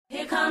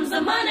Here comes the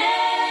money.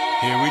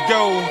 Here we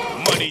go.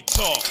 Money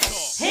talk.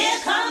 Here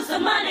comes the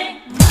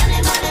money.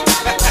 Money, money,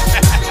 money, money.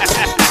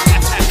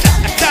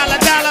 Dollar,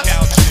 dollar.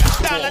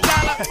 Dollar,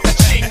 dollar.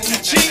 Ching,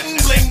 ching,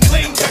 bling,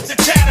 bling, cut the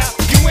chatter.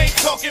 You ain't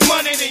talking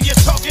money, then your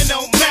talking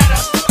don't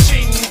matter.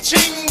 Ching,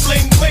 ching,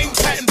 bling, bling,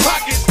 patent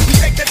pockets. We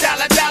take the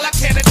dollar, dollar,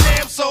 can a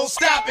damn soul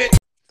stop it?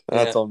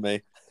 That's on me.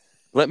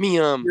 Let me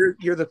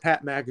You're the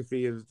Pat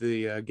McAfee of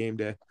the game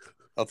day.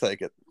 I'll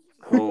take it.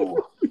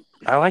 Oh,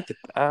 I like it.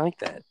 I like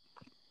that.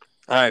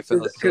 All right,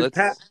 fellas. So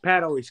Because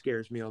Pat always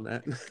scares me on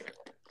that.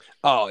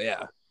 Oh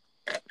yeah.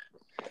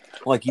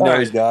 Like you know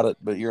he's got it,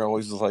 but you're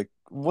always just like,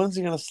 when's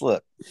he gonna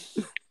slip?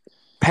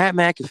 Pat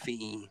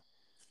McAfee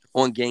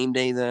on game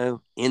day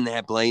though, in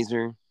that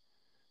blazer,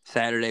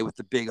 Saturday with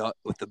the big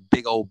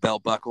old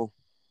belt buckle.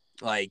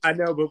 Like I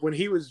know, but when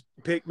he was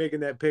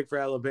making that pick for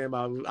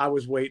Alabama, I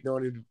was waiting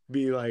on him to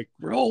be like,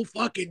 "Roll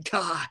fucking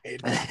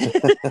Tide."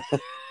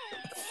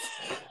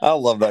 I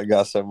love that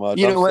guy so much.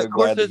 You know what? So Of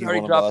course, glad that he's he's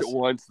already one of dropped us. it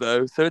once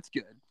though, so it's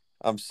good.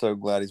 I'm so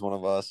glad he's one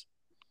of us.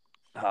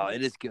 Oh,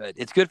 it is good.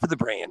 It's good for the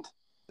brand.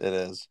 It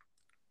is.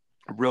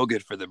 Real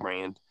good for the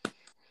brand.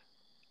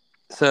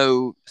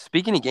 So,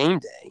 speaking of game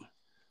day,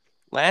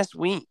 last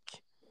week,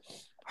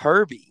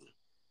 Herbie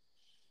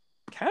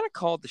kind of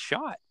called the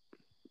shot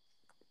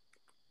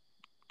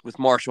with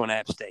Marshall and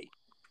App State.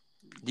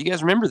 Do you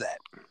guys remember that?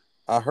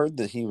 I heard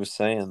that he was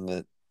saying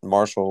that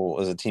Marshall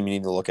is a team you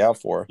need to look out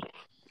for.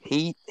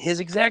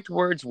 His exact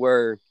words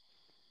were,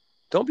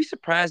 "Don't be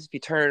surprised if you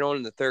turn it on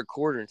in the third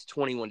quarter and it's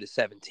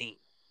 21-17."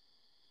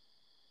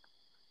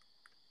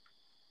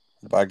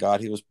 By God,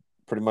 he was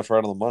pretty much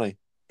right on the money.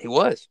 He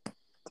was.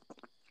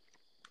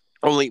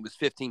 Only it was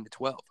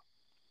 15-12.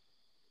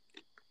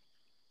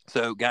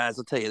 So, guys,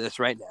 I'll tell you this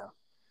right now.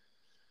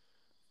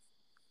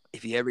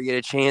 If you ever get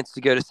a chance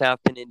to go to South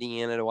Bend,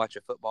 Indiana to watch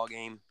a football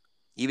game,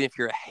 even if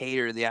you're a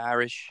hater of the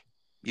Irish,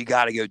 you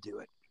got to go do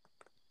it.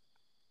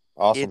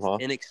 Awesome, It's huh?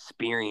 an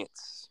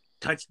experience.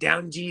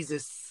 Touchdown,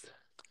 Jesus.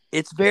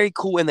 It's very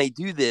cool when they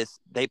do this.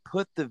 They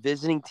put the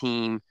visiting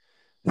team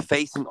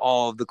facing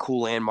all of the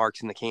cool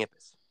landmarks in the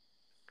campus.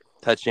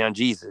 Touchdown,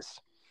 Jesus.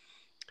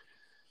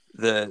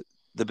 The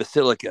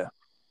Basilica,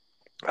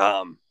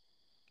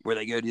 where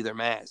they go do their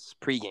mass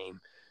pregame,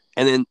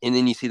 and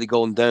then you see the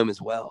Golden Dome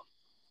as well.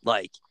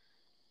 Like,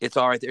 it's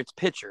all right there. It's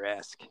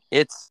picturesque.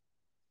 It's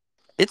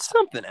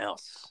something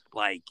else.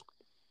 Like,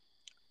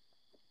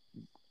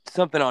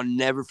 something I'll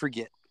never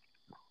forget.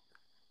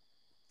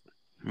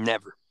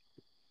 Never.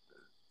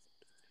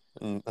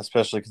 And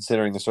especially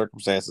considering the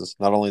circumstances.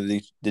 Not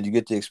only did you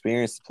get to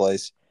experience the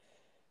place,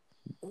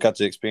 got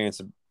to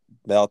experience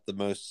about the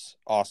most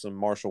awesome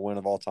Marshall win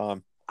of all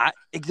time.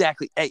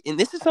 Exactly. Hey, and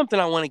this is something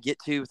I want to get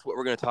to with what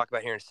we're going to talk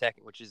about here in a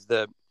second, which is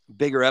the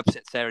bigger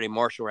upset Saturday,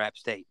 Marshall or App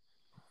State.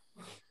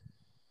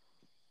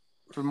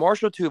 For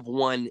Marshall to have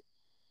won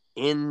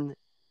in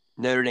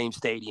Notre Dame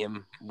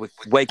Stadium with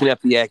waking up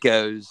the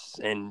echoes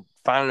and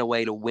finding a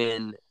way to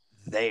win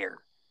there,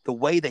 the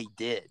way they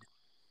did,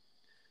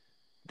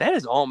 that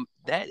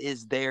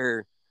is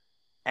their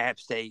App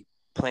State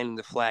planting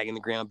the flag in the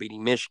ground,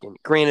 beating Michigan.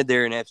 Granted,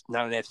 they're not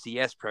an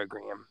FCS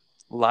program.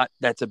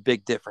 That's a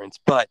big difference,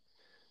 but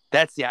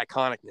that's the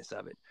iconicness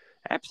of it.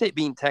 App State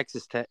beating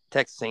Texas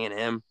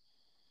A&M.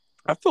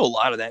 I feel a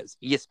lot of that is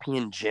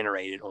ESPN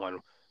generated on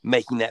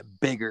making that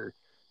bigger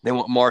than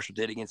what Marshall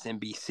did against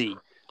NBC.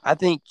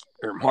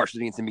 Marshall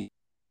did against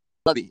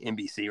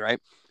NBC, right?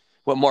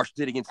 What Marshall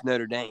did against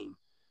Notre Dame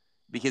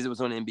because it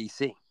was on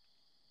NBC.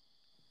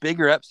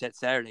 Bigger upset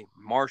Saturday,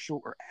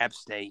 Marshall or App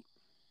State?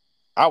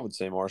 I would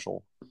say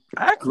Marshall.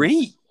 I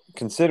agree.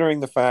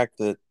 Considering the fact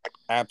that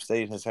App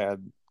State has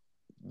had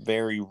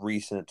very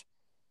recent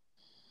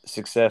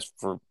success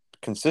for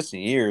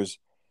consistent years,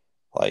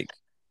 like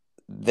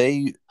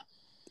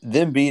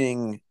them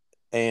beating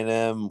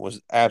A&M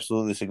was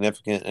absolutely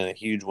significant and a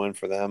huge win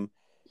for them.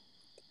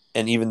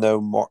 And even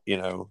though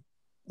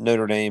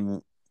Notre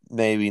Dame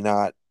maybe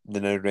not the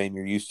Notre Dame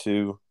you're used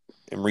to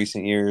in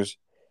recent years,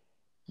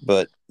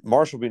 but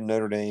Marshall beating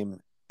Notre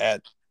Dame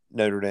at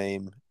Notre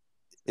Dame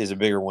is a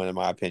bigger win in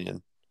my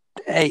opinion.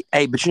 Hey,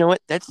 but you know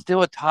what? That's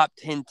still a top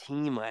 10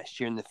 team last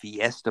year in the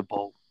Fiesta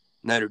Bowl,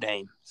 Notre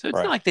Dame. So it's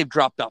Right. not like they've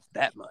dropped off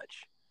that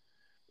much.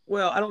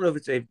 Well, I don't know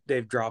if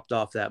they've dropped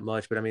off that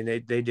much, but I mean they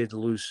did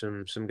lose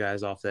some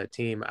guys off that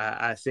team.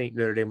 I think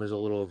Notre Dame was a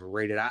little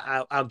overrated.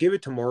 I'll give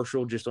it to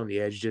Marshall just on the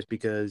edge, just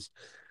because.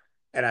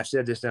 And I've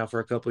said this now for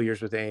a couple of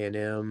years with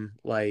A&M.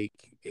 Like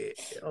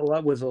a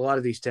lot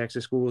of these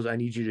Texas schools, I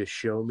need you to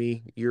show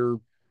me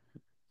you're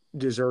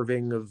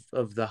deserving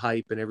of the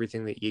hype and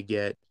everything that you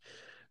get.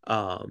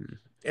 And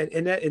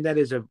that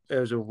is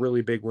a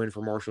really big win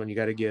for Marshall, and you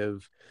got to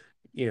give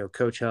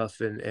Coach Huff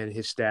and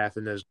his staff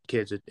and those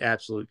kids an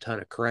absolute ton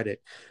of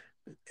credit.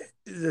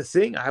 The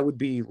thing I would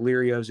be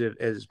leery of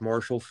as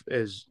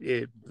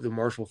the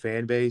Marshall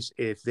fan base,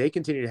 if they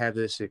continue to have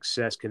this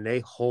success, can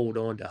they hold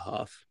on to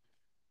Huff?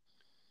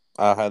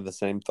 I had the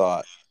same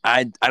thought.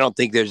 I don't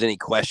think there's any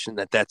question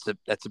that's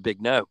a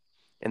big no,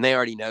 and they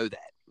already know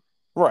that.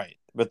 Right,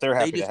 but they're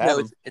happy They just to have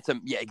know him. it's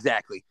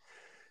exactly.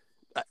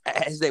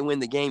 as they win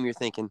the game, you're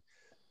thinking,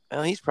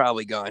 oh, he's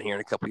probably gone here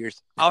in a couple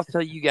years. I'll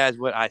tell you guys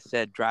what I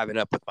said driving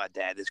up with my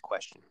dad this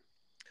question.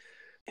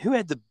 Who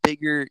had the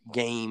bigger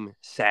game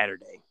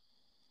Saturday?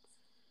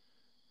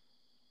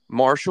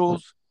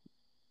 Marshall's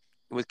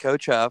with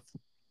Coach Huff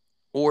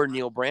or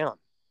Neil Brown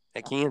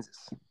at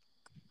Kansas?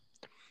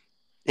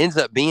 Ends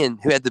up being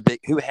who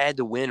had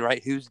to win,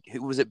 right? Who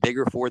was it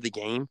bigger for the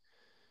game?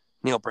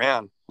 Neil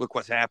Brown. Look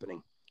what's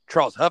happening.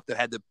 Charles Huff, though,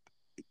 had the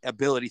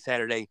ability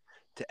Saturday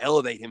to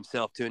elevate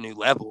himself to a new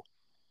level,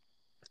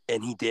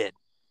 and he did.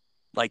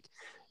 Like,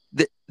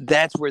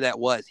 that's where that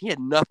was. He had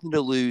nothing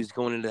to lose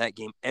going into that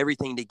game,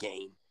 everything to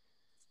gain.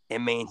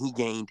 And, man, he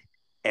gained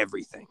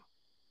everything.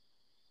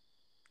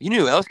 You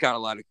knew who else got a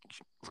lot of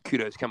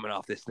kudos coming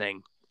off this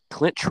thing?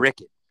 Clint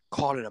Trickett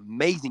called an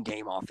amazing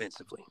game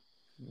offensively.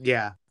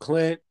 Yeah,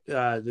 Clint.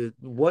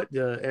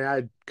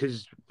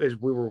 Because as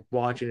we were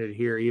watching it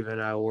here, even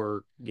I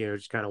were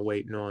just kind of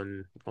waiting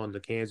on the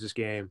Kansas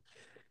game,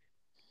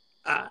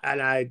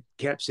 and I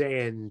kept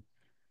saying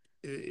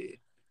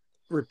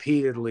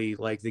repeatedly,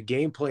 like, the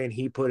game plan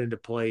he put into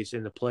place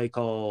in the play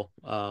call,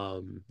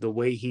 the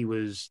way he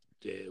was,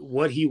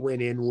 what he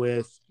went in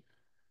with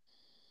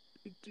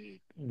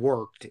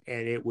worked,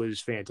 and it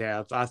was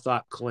fantastic. I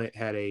thought Clint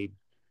had a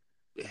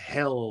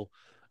hell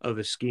of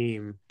a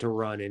scheme to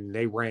run, and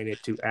they ran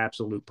it to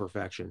absolute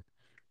perfection.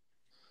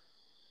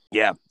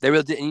 Yeah, they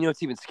really did. And you know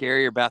what's even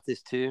scarier about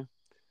this too?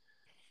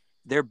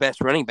 Their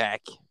best running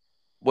back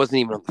wasn't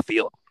even on the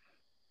field.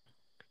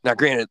 Now,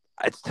 granted,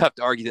 it's tough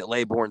to argue that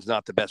Laybourne's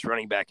not the best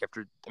running back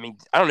after. I mean,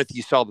 I don't know if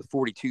you saw the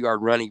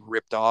 42-yard run he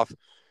ripped off,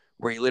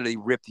 where he literally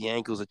ripped the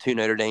ankles of two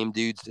Notre Dame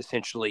dudes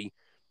essentially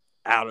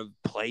out of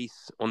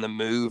place on the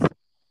move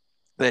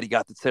that he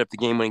got to set up the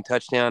game-winning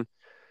touchdown.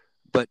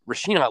 But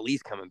Rasheen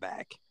Ali's coming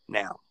back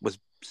now, was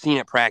seen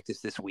at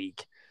practice this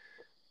week.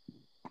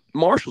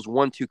 Marshall's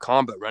 1-2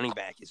 combo running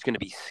back is going to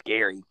be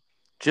scary,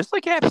 just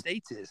like App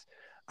State's is.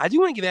 I do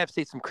want to give App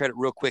State some credit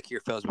real quick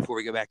here, fellas, before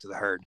we go back to the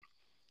herd.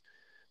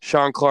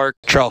 Sean Clark,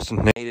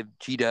 Charleston native,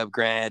 GW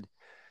grad.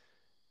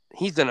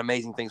 He's done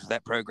amazing things with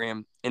that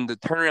program. And the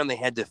turnaround they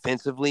had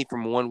defensively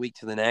from one week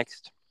to the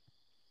next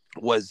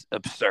was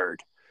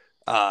absurd.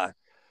 App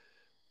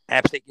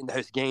State getting to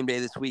host game day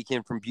this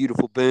weekend from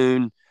beautiful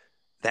Boone.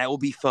 That will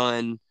be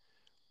fun.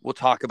 We'll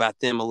talk about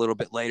them a little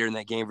bit later in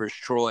that game versus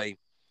Troy.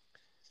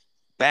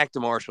 Back to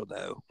Marshall,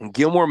 though. When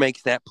Gilmore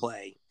makes that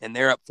play, and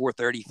they're up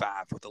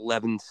 4:35 with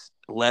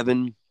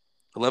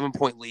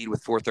 11-point lead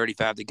with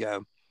 4:35 to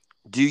go,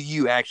 do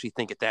you actually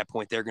think at that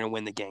point they're going to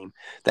win the game?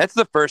 That's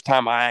the first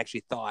time I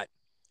actually thought,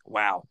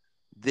 wow,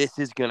 this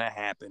is going to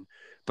happen.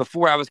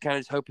 Before, I was kind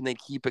of just hoping they'd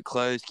keep it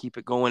close, keep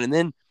it going. And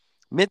then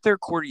mid-third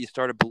quarter, you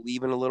started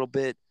believing a little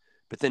bit.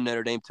 But then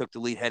Notre Dame took the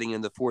lead heading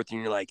into the fourth,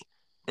 and you're like,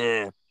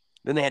 Then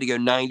they had to go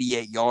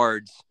 98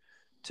 yards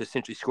to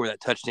essentially score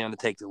that touchdown to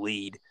take the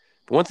lead.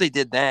 But once they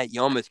did that,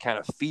 you almost kind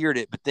of feared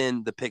it. But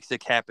then the pick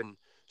six happened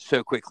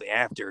so quickly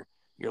after.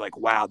 You're like,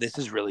 wow, this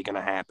is really going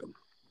to happen.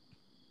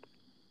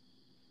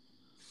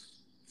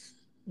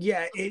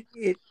 Yeah,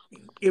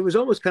 it was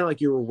almost kind of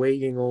like you were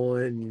waiting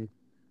on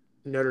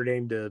Notre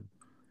Dame to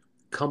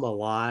come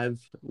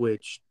alive,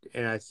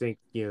 and I think,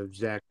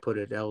 Zach put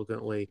it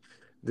eloquently.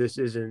 This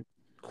isn't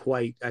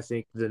quite, I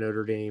think, the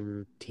Notre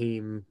Dame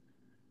team.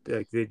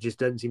 Like, it just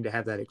doesn't seem to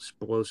have that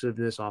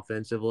explosiveness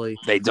offensively.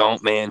 They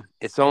don't, man.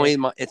 It's only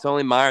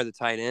Meyer, the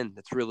tight end,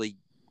 that's really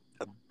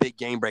a big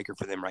game breaker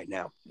for them right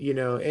now.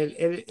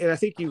 And I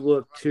think you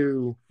look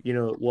to,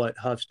 what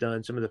Huff's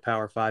done, some of the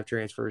Power 5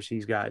 transfers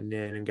he's gotten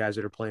in, and guys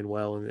that are playing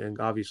well, and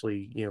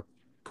obviously,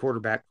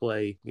 quarterback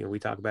play. We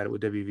talk about it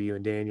with WVU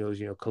and Daniels.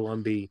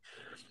 Columbi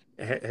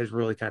has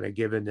really kind of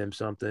given them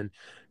something.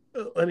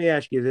 Let me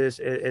ask you this,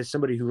 as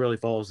somebody who really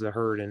follows the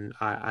herd, and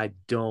I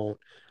don't.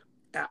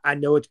 I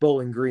know it's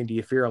Bowling Green. Do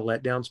you fear a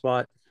letdown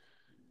spot?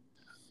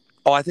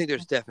 Oh, I think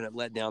there's definite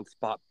letdown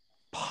spot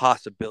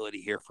possibility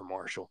here for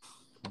Marshall.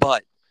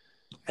 But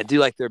I do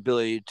like their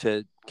ability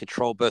to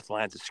control both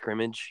lines of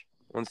scrimmage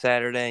on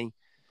Saturday.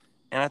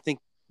 And I think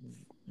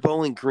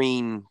Bowling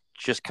Green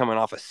just coming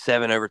off a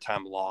 7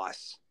 overtime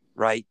loss,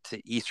 right, to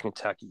Eastern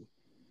Kentucky.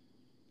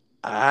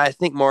 I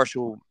think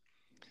Marshall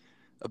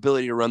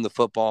ability to run the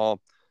football,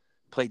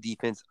 play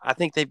defense. I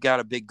think they've got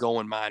a big goal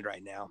in mind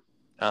right now.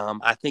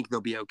 I think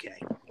they'll be okay.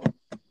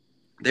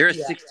 They're a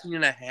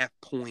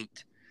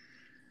 16.5-point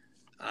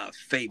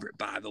favorite,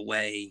 by the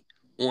way,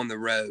 on the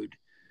road.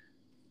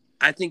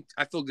 I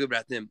feel good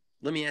about them.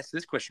 Let me ask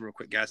this question real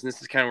quick, guys, and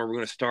this is kind of where we're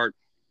going to start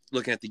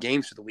looking at the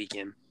games for the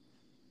weekend.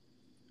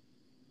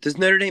 Does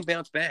Notre Dame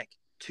bounce back?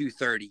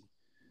 2:30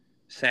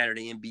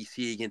 Saturday in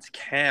BC against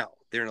Cal.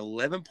 They're an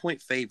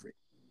 11-point favorite.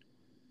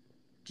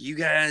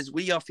 What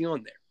are y'all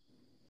feeling there?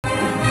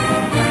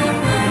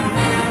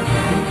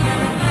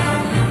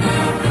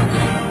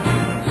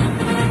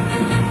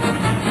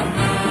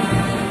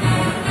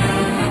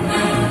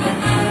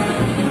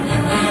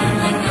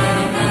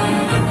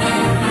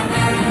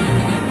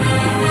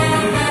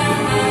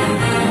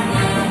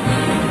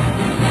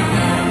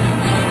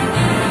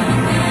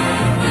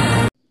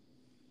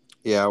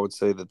 Yeah, I would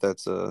say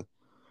that's a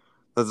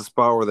that's a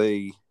spot where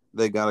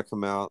they got to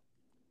come out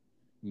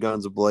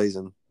guns a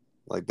blazing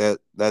like that.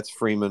 That's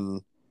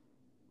Freeman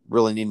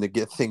really needing to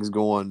get things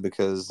going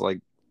because,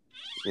 like,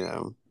 you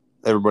know,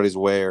 everybody's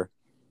aware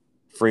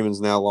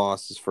Freeman's now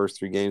lost his first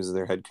 3 games as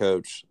their head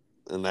coach,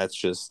 and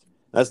that's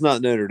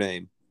not Notre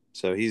Dame.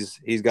 So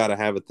he's got to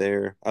have it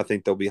there. I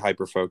think they'll be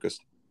hyper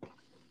focused.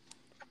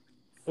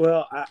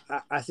 Well,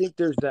 I think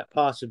there's that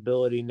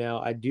possibility now.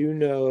 I do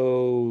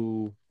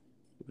know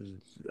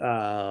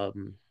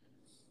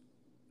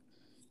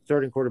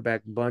starting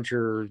quarterback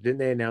Buncher, didn't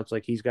they announce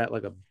like he's got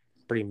like a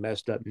pretty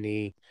messed up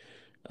knee?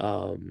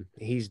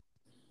 He's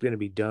going to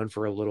be done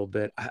for a little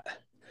bit.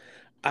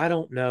 I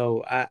don't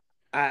know. I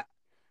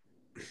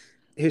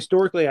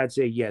historically I'd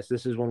say yes,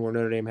 this is one where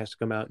Notre Dame has to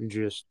come out and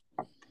just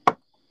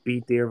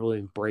beat the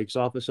everything breaks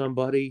off of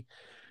somebody.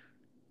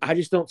 I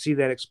just don't see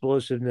that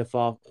explosiveness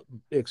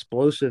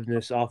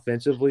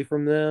offensively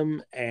from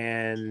them,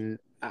 and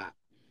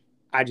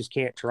I just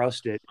can't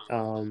trust it.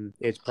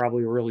 It's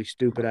probably a really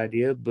stupid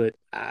idea, but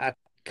I'm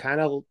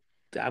going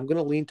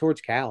to lean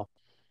towards Cal.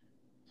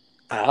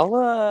 I'll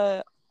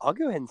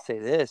go ahead and say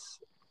this.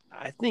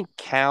 I think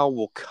Cal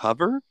will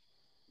cover.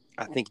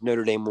 I think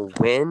Notre Dame will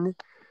win,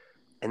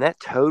 and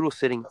that total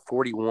sitting at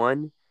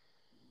 41.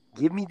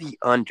 Give me the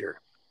under.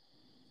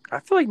 I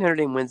feel like Notre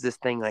Dame wins this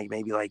thing like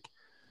maybe like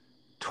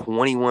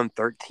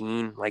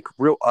 21-13, like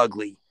real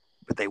ugly,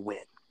 but they win.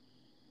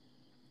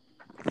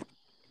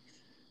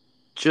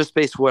 Just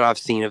based on what I've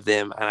seen of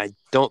them, and I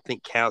don't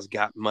think Cal's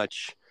got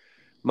much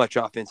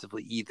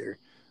offensively either.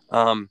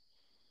 Fellas,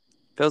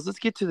 let's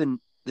get to the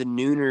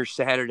nooner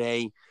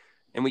Saturday,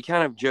 and we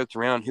kind of joked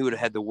around who would have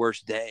had the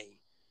worst day.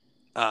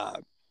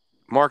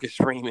 Marcus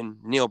Freeman,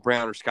 Neil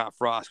Brown, or Scott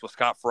Frost. Well,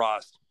 Scott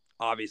Frost,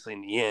 obviously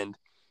in the end,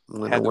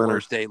 had the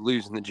worst day,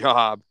 losing the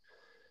job.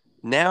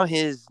 Now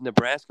his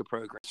Nebraska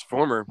program,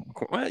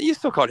 you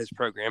still call it his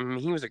program. I mean,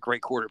 he was a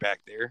great quarterback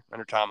there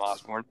under Tom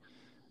Osborne.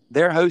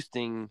 They're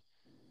hosting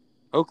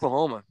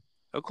Oklahoma.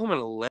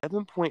 Oklahoma, an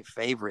 11-point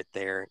favorite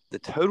there. The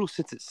total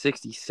sits at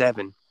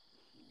 67.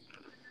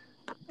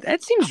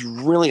 That seems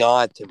really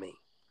odd to me.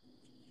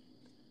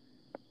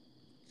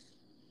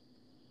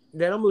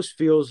 That almost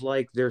feels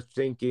like they're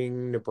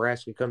thinking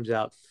Nebraska comes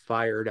out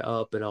fired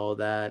up and all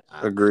that.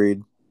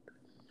 Agreed.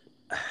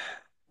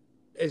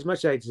 As much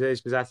as I say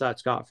this because I thought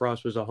Scott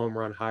Frost was a home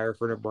run hire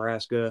for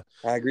Nebraska.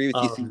 I agree with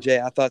you,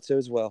 CJ. I thought so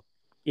as well.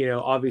 You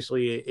know,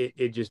 obviously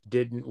it just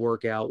didn't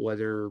work out,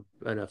 whether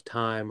enough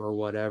time or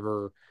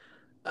whatever.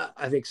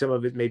 I think some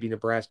of it may be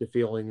Nebraska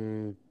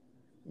feeling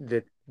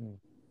that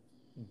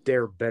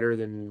they're better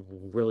than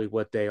really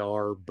what they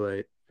are,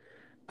 but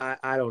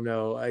I don't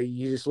know.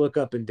 You just look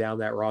up and down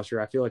that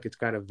roster. I feel like it's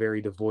kind of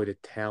very devoid of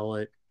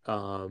talent.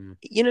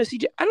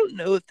 CJ, I don't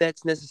know if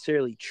that's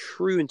necessarily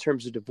true in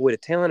terms of devoid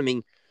of talent. I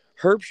mean,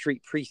 Herb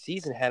Street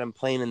preseason had him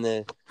playing in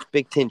the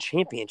Big Ten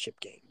championship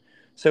game.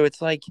 So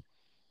it's like,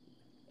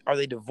 are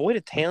they devoid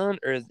of talent,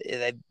 or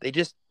they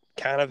just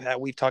kind of, how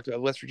we've talked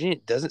about West Virginia,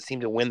 doesn't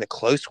seem to win the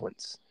close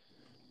ones?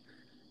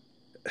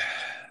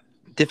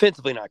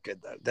 Defensively not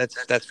good, though.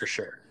 That's for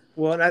sure.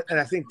 Well, and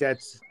I think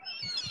that's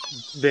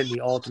been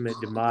the ultimate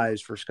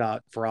demise for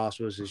Scott Frost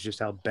is just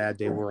how bad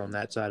they were on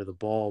that side of the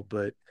ball.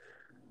 But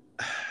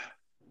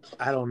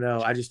I don't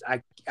know. I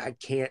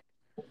can't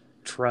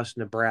trust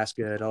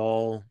Nebraska at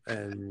all,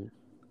 and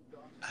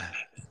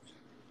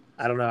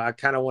I don't know. I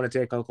kind of want to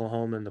take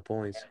Oklahoma in the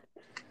points.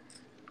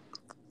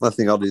 I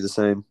think I'll do the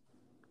same.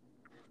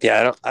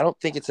 Yeah, I don't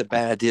think it's a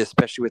bad idea,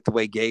 especially with the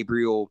way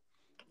Gabriel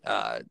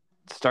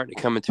starting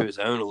to come into his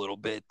own a little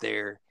bit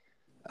there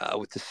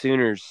with the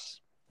Sooners.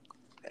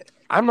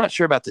 I'm not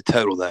sure about the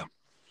total, though.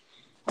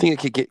 I think it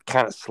could get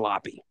kind of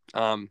sloppy.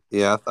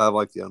 Yeah, I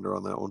like the under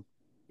on that one.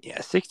 Yeah,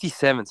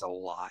 67's a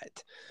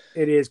lot.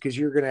 It is, because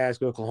you're going to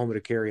ask Oklahoma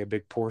to carry a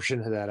big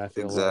portion of that, I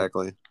feel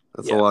exactly. Like.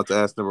 That's a lot to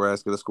ask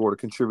Nebraska to score to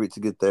contribute to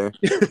get there.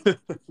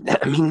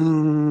 I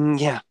mean,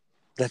 yeah,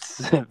 that's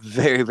a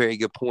very, very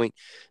good point.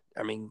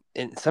 I mean,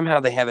 and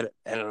somehow they have it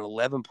at an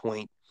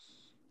 11-point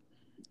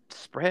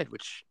spread,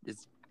 which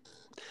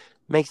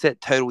makes that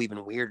total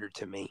even weirder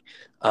to me.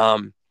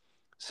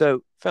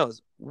 So,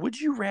 fellas, would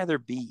you rather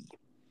be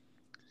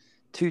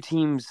two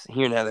teams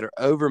here now that are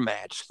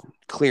overmatched,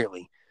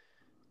 clearly?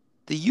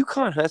 The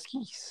UConn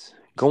Huskies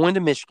going to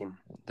Michigan,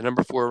 the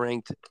number 4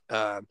 ranked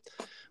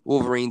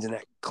Wolverines in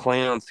that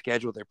clown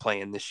schedule they're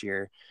playing this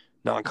year,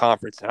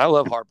 non-conference. And I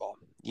love Harbaugh.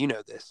 You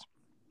know this.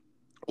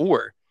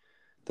 Or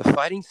the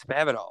Fighting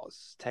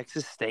Spavital's,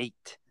 Texas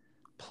State,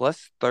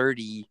 plus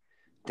 30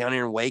 down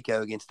here in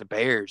Waco against the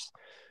Bears,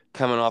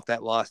 coming off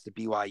that loss to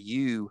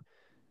BYU.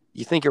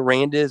 You think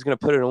Aranda is going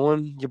to put it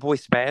on your boy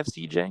Spav,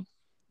 CJ?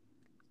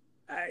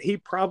 He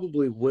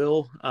probably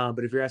will,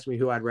 but if you're asking me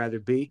who I'd rather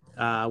be,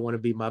 I want to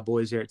be my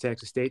boys here at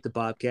Texas State, the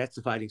Bobcats,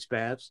 the Fighting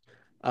Spavs.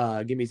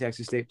 Give me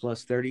Texas State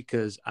plus 30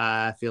 because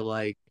I feel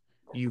like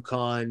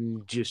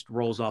UConn just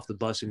rolls off the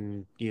bus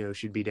and,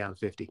 should be down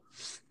 50.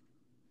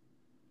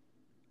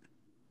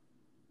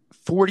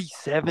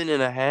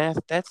 47.5.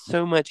 That's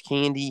so much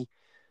candy.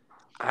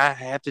 I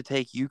have to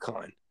take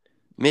UConn.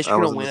 Michigan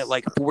was will in win the- it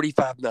like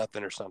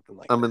 45-0 or something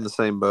like I'm that. in the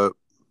same boat.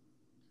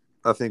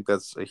 I think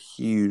that's a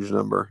huge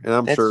number, and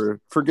I'm That's- sure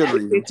for good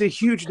reason. It's a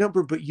huge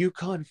number, but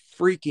UConn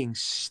freaking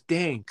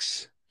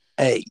stinks.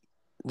 Hey,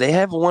 they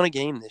have won a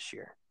game this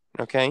year.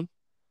 Okay,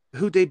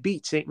 Who'd they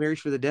beat? St.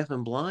 Mary's for the Deaf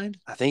and Blind?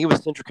 I think it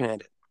was Central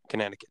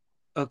Connecticut.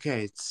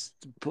 Okay,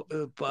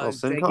 Oh,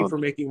 thank you for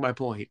making my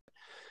point.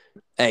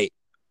 Hey,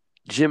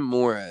 Jim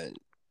Mora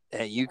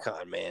at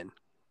UConn, man.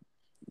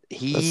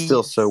 That's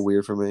still so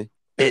weird for me.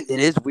 It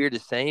is weird to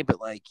say, but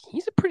like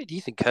he's a pretty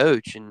decent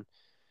coach, and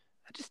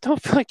I just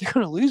don't feel like they're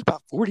going to lose by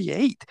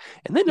 48.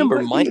 And that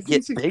number might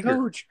get bigger.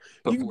 Coach.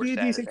 You can be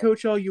a decent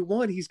coach all you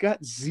want. He's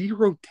got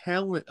zero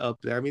talent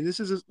up there. I mean,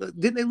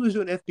 didn't they lose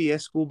to an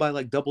FBS school by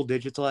like double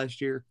digits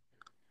last year?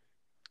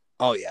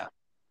 Oh yeah,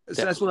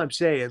 so that's what I'm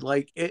saying.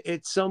 Like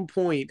at some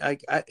point,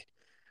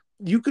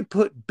 you could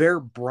put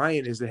Bear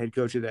Bryant as the head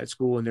coach of that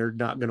school, and they're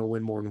not going to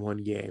win more than one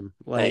game.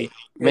 Like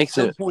at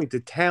some point, the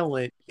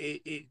talent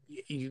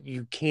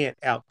you can't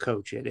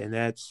outcoach it, and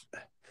that's.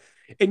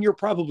 And you're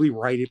probably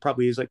right. It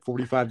probably is like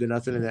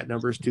 45-0, and that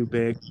number is too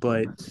big.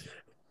 But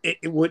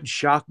it wouldn't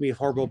shock me if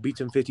Harbaugh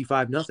beats him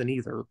 55-0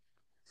 either.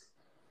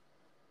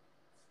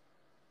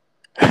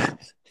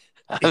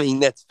 I mean,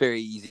 that's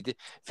very easy.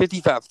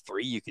 55-3,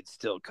 you could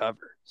still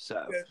cover.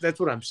 So that's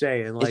what I'm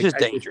saying. Like, it's just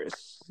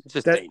dangerous. It's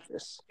just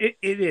dangerous. It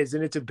is,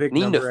 and it's a big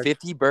Needing number. a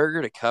 50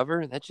 burger to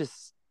cover. That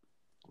just,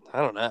 I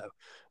don't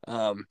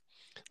know.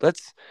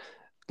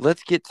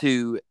 Let's get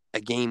to a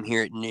game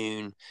here at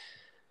noon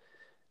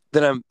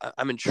that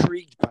I'm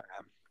intrigued by,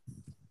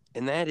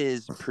 and that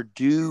is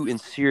Purdue and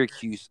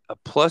Syracuse, a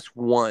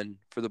 +1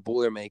 for the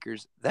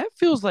Boilermakers. That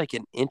feels like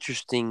an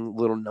interesting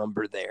little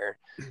number there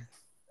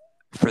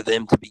for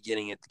them to be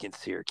getting it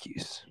against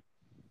Syracuse.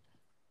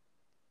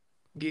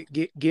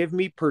 Give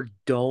me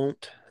Purdue.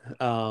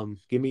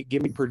 Give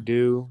me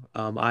Purdue.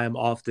 I am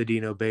off the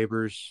Dino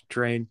Babers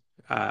train.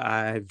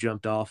 I have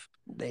jumped off.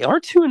 They are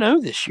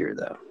 2-0 this year,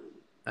 though.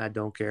 I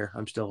don't care.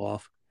 I'm still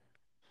off.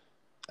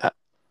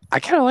 I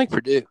kind of like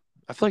Purdue.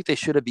 I feel like they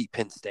should have beat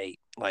Penn State.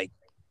 Like,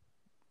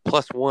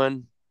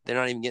 +1. They're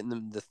not even getting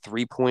them the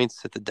 3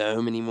 points at the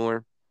Dome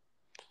anymore.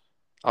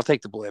 I'll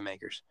take the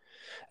Boilermakers.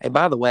 Hey,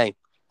 by the way,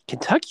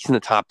 Kentucky's in the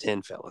top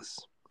 10, fellas.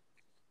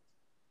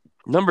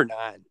 Number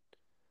 9.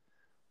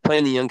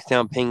 Playing the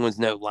Youngstown Penguins,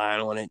 no line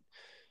on it.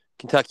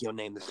 Kentucky will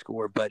name the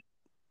score, but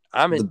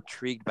I'm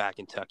intrigued by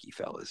Kentucky,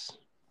 fellas.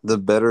 The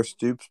better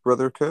Stoops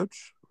brother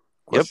coach?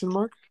 Question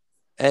mark?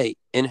 Hey,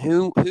 and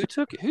who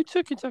took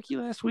Kentucky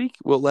last week?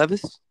 Will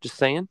Levis? Just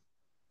saying,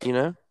 you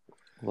know.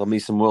 Love me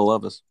some Will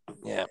Levis.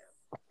 Yeah.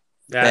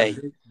 Hey,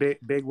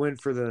 big win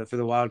for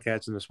the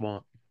Wildcats in the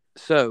swamp.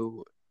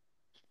 So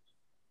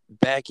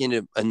back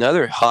into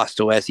another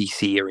hostile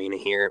SEC arena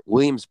here,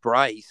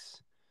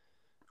 Williams-Brice,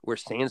 where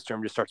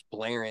Sandstorm just starts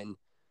blaring.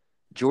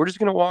 Georgia's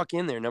going to walk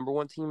in there, number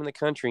 1 team in the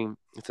country.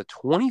 It's a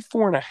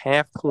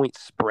 24.5-point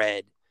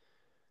spread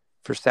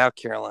for South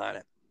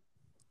Carolina.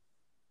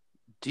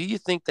 Do you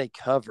think they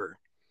cover?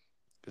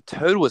 The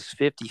total is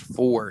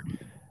 54.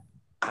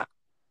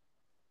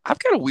 I've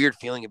got a weird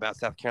feeling about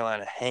South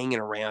Carolina hanging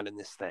around in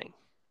this thing.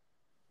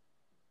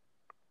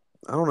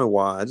 I don't know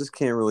why. I just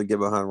can't really get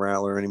behind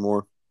Rattler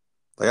anymore.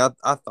 Like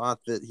I thought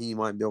that he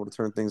might be able to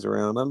turn things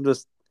around. I'm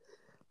just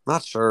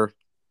not sure.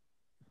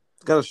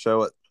 It's got to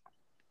show it.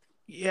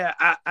 Yeah,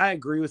 I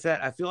agree with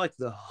that. I feel like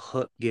the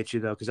hook gets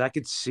you, though, because I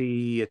could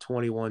see a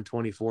 21,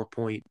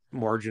 24-point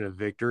margin of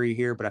victory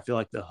here, but I feel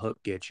like the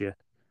hook gets you.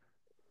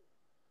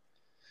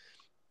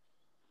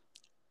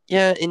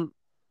 Yeah, and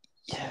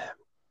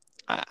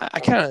I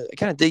kind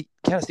of see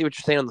what you're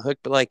saying on the hook,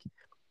 but like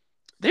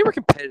they were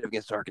competitive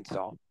against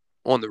Arkansas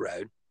on the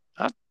road.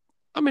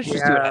 I'm interested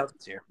to see what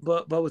happens here.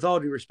 But with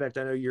all due respect,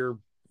 I know you're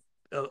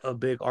a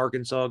big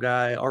Arkansas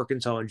guy.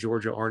 Arkansas and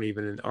Georgia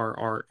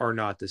are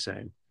not the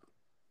same.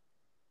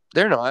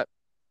 They're not,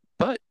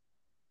 but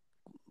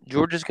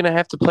Georgia's going to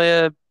have to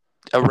play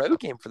a road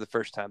game for the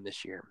first time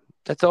this year.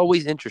 That's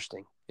always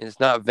interesting, and it's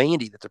not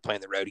Vandy that they're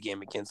playing the road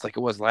game against like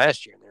it was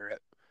last year in their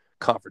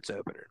conference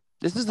opener.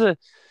 This is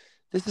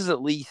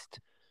at least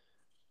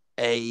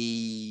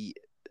a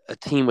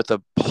team with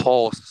a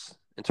pulse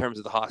in terms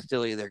of the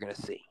hostility they're going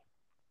to see.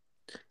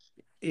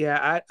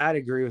 Yeah, I'd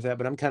agree with that,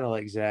 but I'm kind of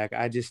like Zach.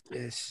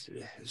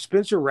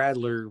 Spencer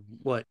Rattler,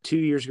 2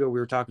 years ago we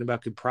were talking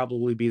about could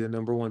probably be the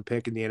number 1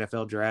 pick in the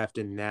NFL draft,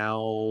 and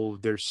now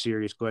there's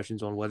serious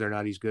questions on whether or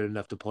not he's good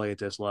enough to play at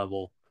this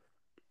level.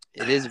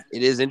 It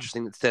is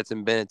interesting that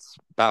Stetson Bennett's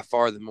by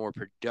far the more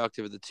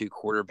productive of the 2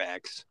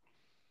 quarterbacks.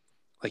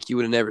 Like you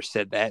would have never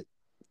said that,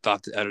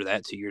 thought to utter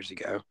that 2 years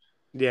ago.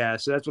 Yeah,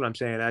 so that's what I'm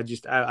saying. I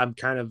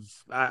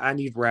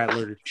need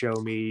Rattler to show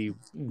me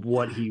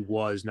what he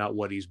was, not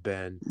what he's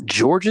been.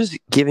 Georgia's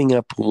giving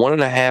up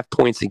 1.5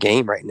 points a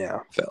game right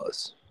now,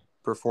 fellas.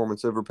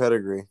 Performance over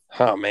pedigree.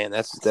 Oh man,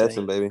 that's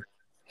Stetson, baby.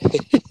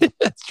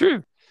 That's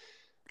true.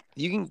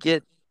 You can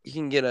get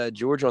a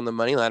Georgia on the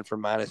money line for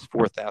minus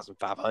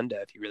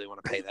 4,500 if you really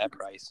want to pay that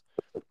price.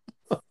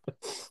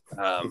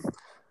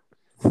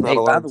 Not hey, a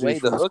lot by of the way,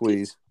 juice from the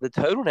squeeze. the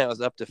total now is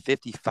up to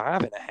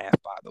 55.5.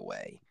 By the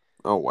way,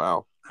 Oh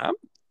wow.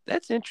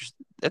 That's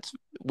interesting. That's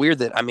weird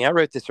that I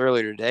wrote this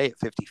earlier today at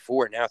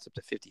 54. Now it's up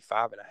to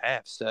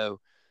 55.5. So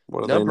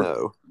What do they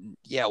know?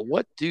 Yeah,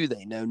 what do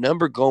they know?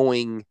 Number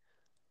going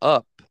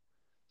up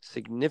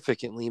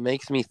significantly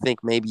makes me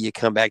think maybe you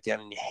come back down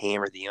and you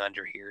hammer the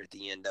under here at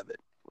the end of it.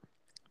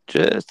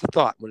 Just a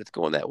thought. When it's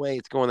going that way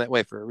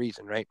for a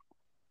reason, right?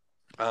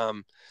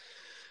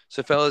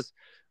 So fellas,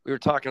 we were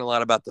talking a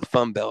lot about the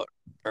Fun Belt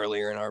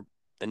earlier in our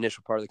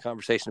initial part of the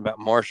conversation about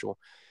Marshall.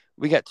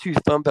 We got two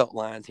Fun Belt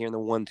lines here in the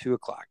 1-2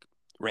 o'clock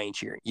range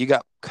here. You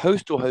got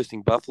Coastal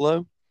hosting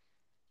Buffalo,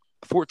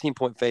 a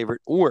 14-point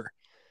favorite, or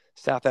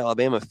South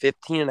Alabama,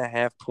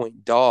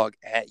 15.5-point dog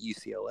at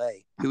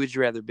UCLA. Who would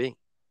you rather be?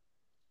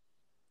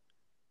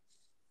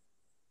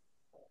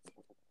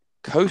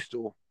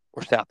 Coastal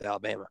or South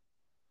Alabama?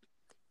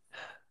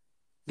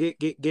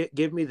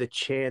 Give me the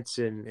chance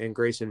and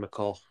Grayson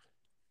McCall.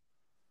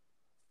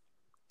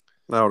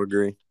 I would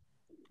agree.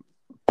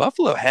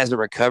 Buffalo hasn't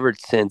recovered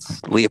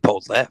since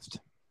Leopold left.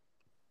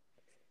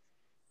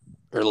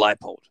 Or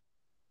Leipold.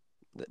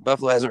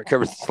 Buffalo hasn't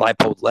recovered since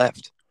Leipold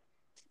left.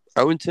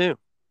 0-2.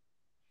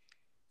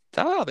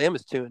 South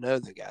Alabama's 2-0,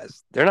 though,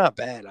 guys. They're not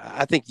bad.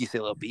 I think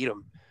UCLA will beat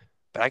them,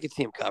 but I could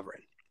see them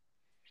covering.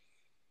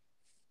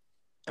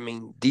 I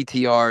mean,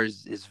 DTR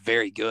is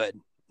very good,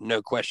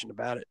 no question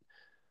about it.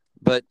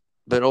 But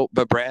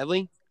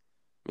Bradley,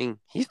 I mean,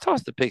 he's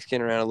tossed the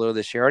pigskin around a little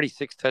this year. Already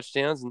 6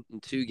 touchdowns in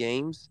 2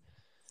 games.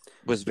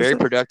 Was very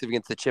productive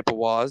against the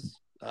Chippewas,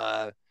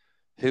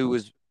 who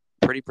was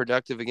pretty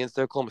productive against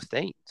Oklahoma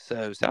State.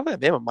 So South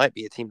Alabama might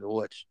be a team to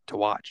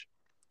watch.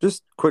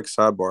 Just quick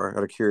sidebar,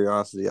 out of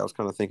curiosity, I was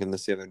kind of thinking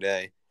this the other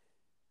day.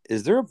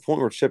 Is there a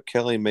point where Chip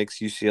Kelly makes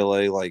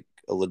UCLA like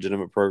a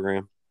legitimate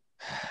program?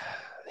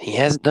 He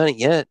hasn't done it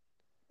yet.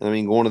 I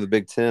mean, going to the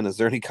Big Ten, is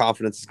there any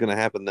confidence it's going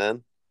to happen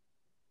then?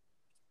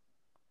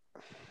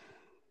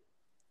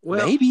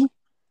 Well, maybe.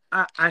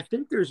 I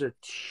think there's a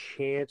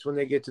chance when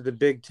they get to the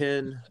Big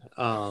Ten.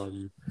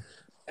 And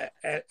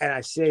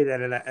I say that,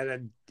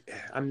 and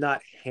I'm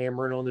not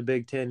hammering on the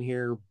Big Ten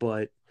here,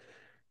 but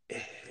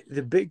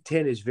the Big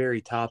Ten is very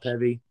top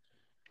heavy.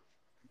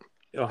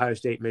 Ohio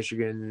State,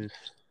 Michigan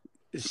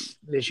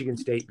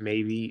State,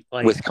 maybe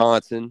like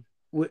Wisconsin.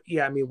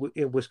 Yeah, I mean,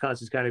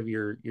 Wisconsin's kind of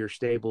your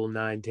stable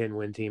 9-10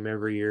 win team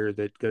every year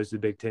that goes to the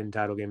Big Ten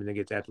title game and then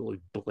gets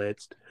absolutely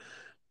blitzed.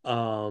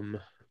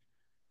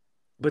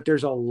 But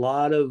there's a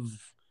lot of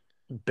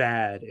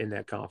bad in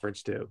that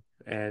conference too,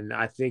 and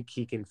I think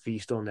he can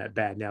feast on that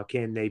bad. Now,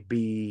 can they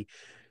be?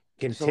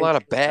 There's a lot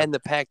of bad in the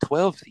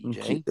Pac-12,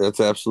 CJ.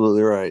 That's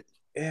absolutely right.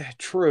 Yeah,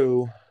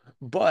 true,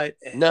 but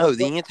no.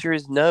 The answer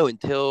is no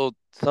until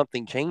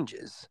something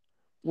changes.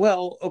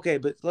 Well, okay,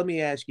 but let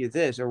me ask you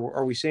this: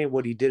 Are we saying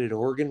what he did at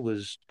Oregon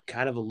was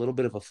kind of a little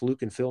bit of a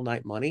fluke and Phil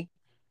Knight money?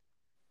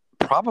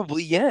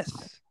 Probably yes.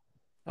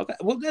 Okay,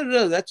 well,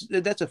 no,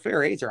 that's a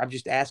fair answer. I'm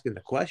just asking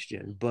the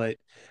question, but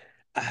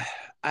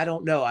I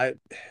don't know.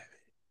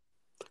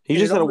 He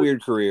just had a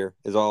weird career.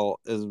 Is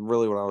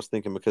really what I was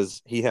thinking,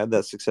 because he had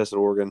that success at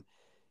Oregon.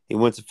 He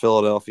went to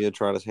Philadelphia,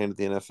 tried his hand at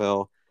the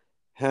NFL,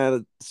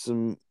 had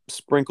some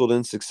sprinkled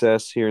in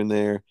success here and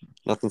there,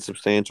 nothing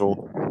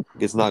substantial.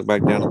 Gets knocked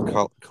back down to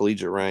the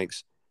collegiate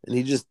ranks, and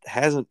he just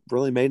hasn't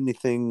really made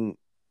anything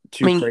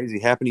too crazy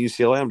happen to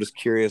UCLA. I'm just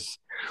curious.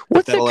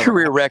 What's his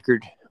career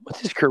record?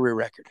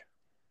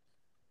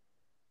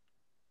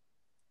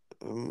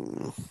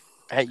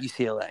 At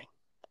UCLA?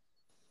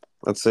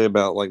 Let's say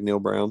about like Neil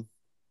Brown.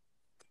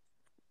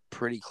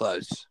 Pretty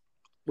close.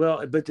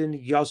 Well, but then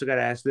you also got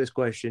to ask this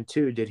question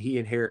too: did he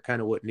inherit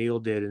kind of what Neil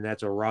did, and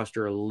that's a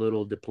roster a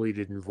little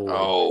depleted and void?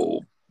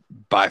 Oh,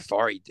 by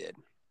far he did.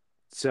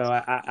 So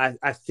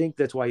I think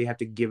that's why you have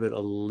to give it a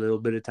little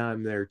bit of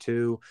time there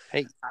too.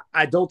 Hey,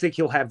 I don't think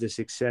he'll have the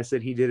success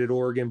that he did at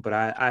Oregon, but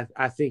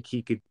I think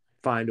he could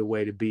find a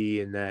way to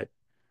be in that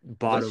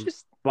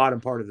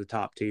bottom part of the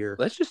top tier.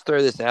 Let's just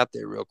throw this out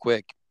there real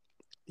quick.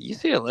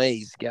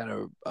 UCLA's got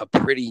a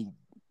pretty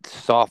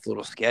soft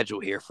little schedule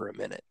here for a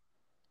minute.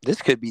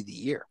 This could be the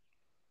year.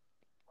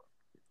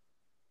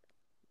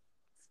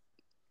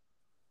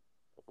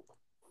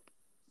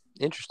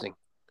 Interesting.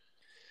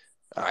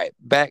 All right,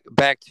 back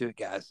to it,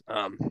 guys.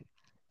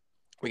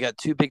 We got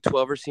 2 Big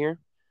 12ers here.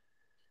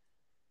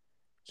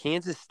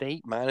 Kansas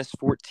State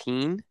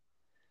 -14.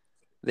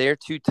 They're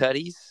 2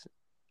 tutties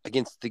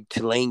against the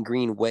Tulane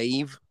Green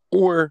Wave,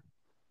 or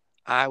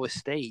Iowa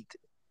State,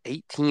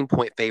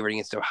 18-point favorite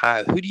against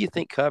Ohio. Who do you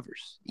think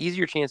covers?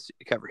 Easier chance to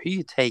cover. Who are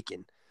you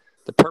taking?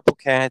 The Purple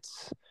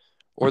Cats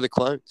or the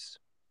Clones?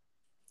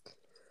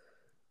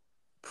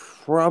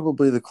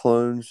 Probably the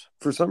Clones.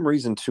 For some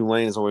reason,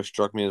 Tulane has always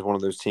struck me as one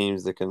of those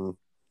teams that can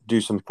do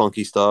some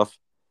funky stuff.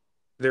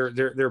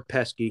 They're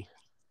pesky.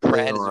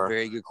 Pratt is a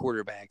very good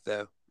quarterback,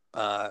 though.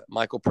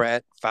 Michael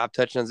Pratt, 5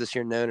 touchdowns this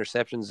year, no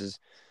interceptions, is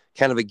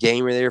kind of a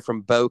gamer there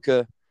from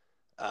Boca.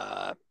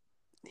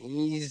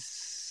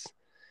 He's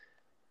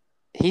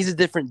a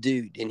different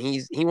dude, and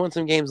he won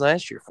some games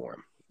last year for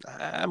him.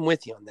 I'm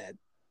with you on that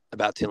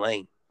about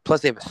Tulane.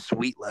 Plus, they have a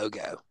sweet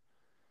logo.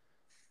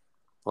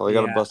 Well, they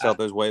got to bust out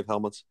those Wave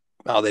helmets.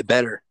 Oh, they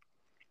better.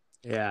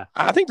 Yeah.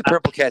 I think the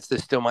Purple Cats, though,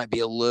 still might be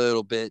a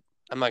little bit,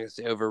 I'm not going to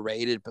say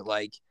overrated, but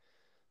like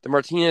the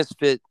Martinez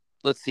fit,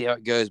 let's see how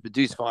it goes. But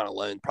Deuce Vaughn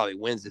alone probably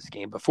wins this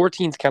game. But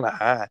 14's kind of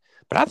high.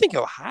 But I think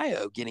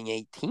Ohio getting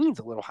 18 is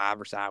a little high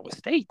versus Iowa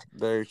State.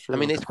 Very true. I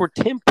mean, they scored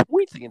 10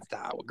 points against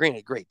Iowa.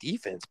 Granted, great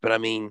defense. But, I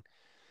mean,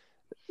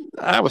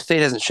 Iowa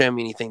State hasn't shown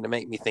me anything to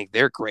make me think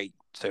they're great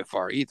so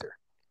far either.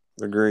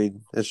 Agreed.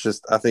 It's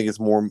just I think it's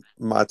more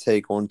my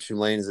take on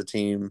Tulane as a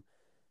team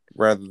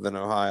rather than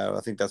Ohio.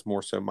 I think that's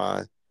more so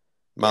my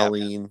Yeah.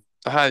 lean.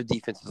 Ohio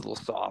defense is a little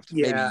soft.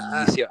 Yeah, Maybe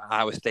you see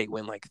Iowa State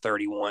win like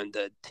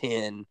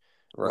 31-10,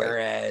 Right.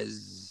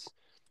 whereas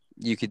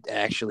you could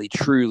actually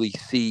truly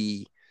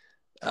see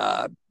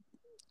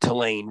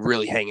Tulane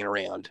really hanging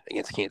around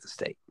against Kansas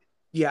State.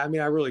 Yeah, I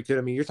mean, I really could.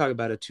 I mean, you're talking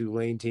about a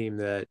Tulane team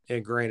that,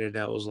 and granted,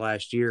 that was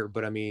last year,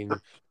 but I mean,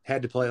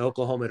 had to play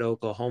Oklahoma at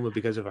Oklahoma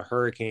because of a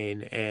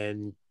hurricane.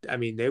 And I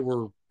mean, they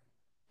were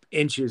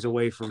inches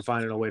away from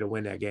finding a way to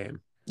win that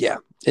game. Yeah,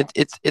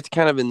 it's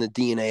kind of in the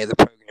DNA of the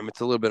program.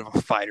 It's a little bit of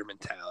a fighter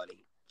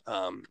mentality,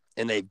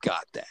 and they've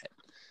got that.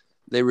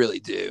 They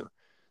really do.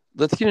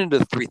 Let's get into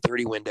the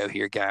 3:30 window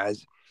here,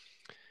 guys.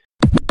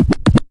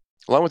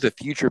 Along with a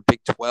future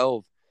Big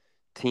 12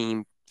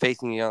 team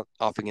facing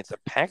off against a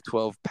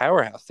Pac-12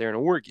 powerhouse there in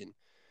Oregon.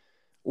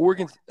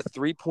 Oregon's a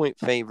 3-point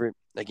favorite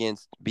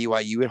against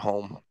BYU at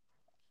home.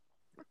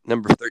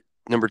 Number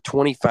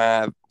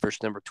 25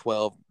 versus number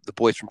 12, the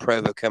boys from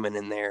Provo coming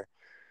in there.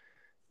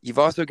 You've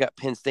also got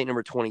Penn State,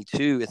 number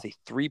 22, as a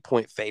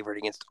 3-point favorite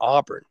against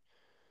Auburn.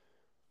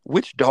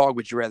 Which dog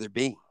would you rather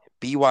be,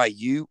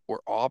 BYU or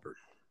Auburn?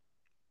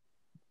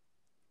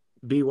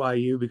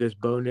 BYU, because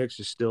Bo Nix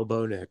is still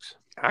Bo Nix.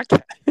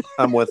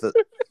 I'm with it.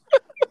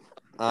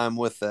 I'm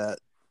with that.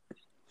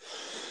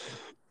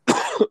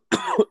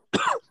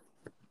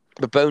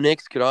 But Bo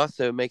Nix could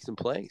also make some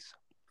plays.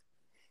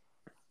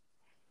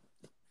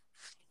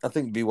 I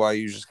think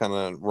BYU's just kind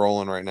of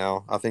rolling right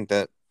now. I think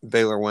that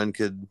Baylor win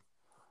could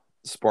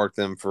spark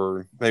them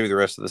for maybe the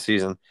rest of the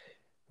season.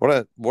 What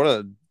a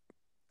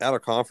out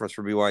of conference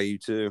for BYU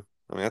too.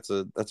 I mean,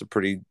 that's a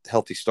pretty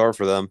healthy start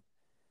for them.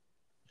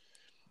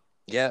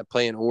 Yeah,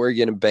 playing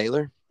Oregon and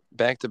Baylor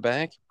back to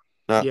back.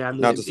 Not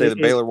to say that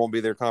it- Baylor won't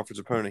be their conference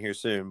opponent here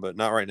soon, but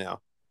not right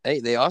now. Hey,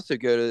 they also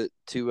go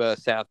to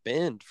South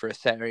Bend for a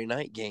Saturday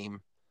night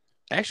game.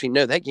 Actually,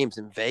 no, that game's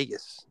in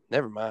Vegas.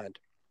 Never mind.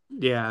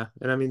 Yeah,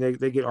 and I mean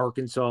they get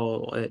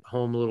Arkansas at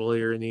home a little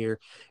later in the year.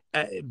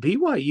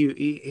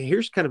 BYU,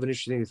 here's kind of an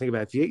interesting thing to think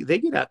about. If they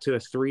get out to a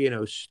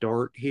 3-0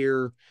 start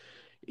here,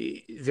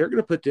 they're going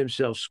to put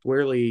themselves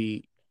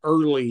squarely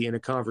early in a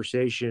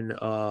conversation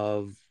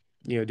of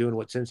doing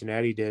what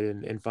Cincinnati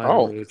did and finding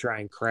a way to try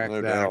and crack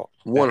No that. doubt.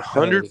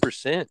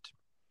 100%.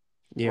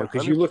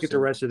 Because you look at the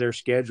 100%. rest of their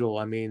schedule.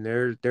 I mean,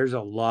 there's a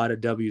lot of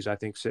W's I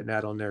think sitting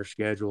out on their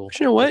schedule. But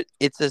you know what?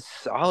 It's a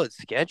solid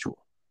schedule.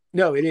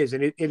 No, it is,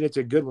 and it's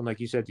a good one. Like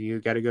you said, you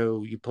got to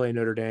go. You play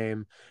Notre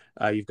Dame.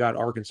 You've got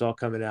Arkansas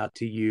coming out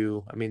to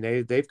you. I mean,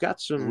 they've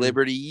got some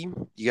Liberty,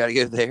 you got to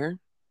go there.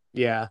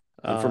 Yeah,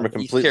 And from a East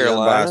completely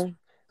Carolina.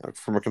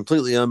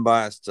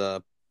 unbiased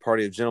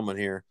party of gentlemen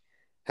here,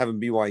 having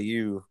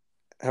BYU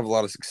have a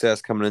lot of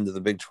success coming into the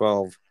Big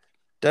 12,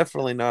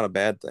 definitely not a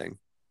bad thing.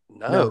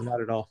 no, No,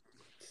 not at all.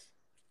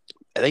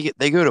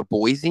 they go to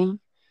Boise.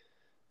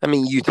 I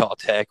mean, Utah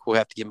Tech. We'll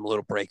have to give them a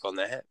little break on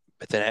that.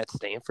 But then at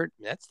Stanford,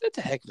 that's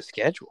a heck of a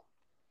schedule.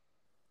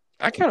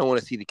 I kind of want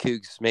to see the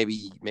Cougs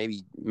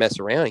maybe mess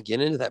around and get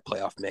into that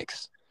playoff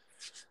mix.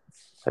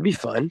 That'd be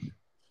fun.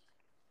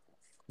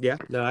 Yeah,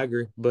 no, I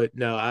agree. But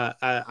no,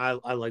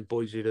 I like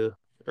Boise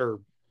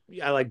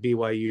I like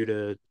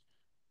BYU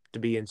to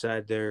be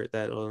inside there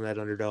on that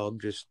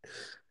underdog. Just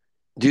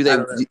Do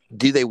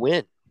they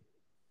win?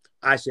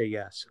 I say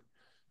yes.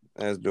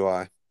 As do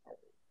I.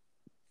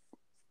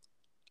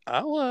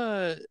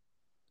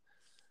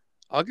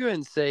 I'll go ahead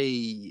and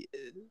say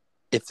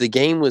if the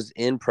game was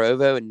in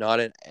Provo and not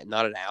at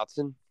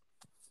Outson,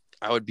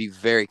 I would be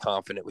very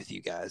confident with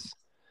you guys.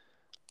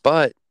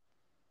 But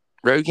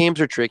road games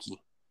are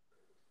tricky.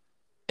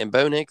 And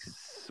Bo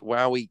Nix,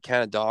 while we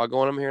kind of dog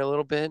on him here a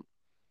little bit,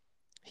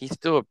 he's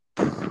still a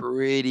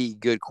pretty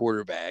good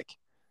quarterback.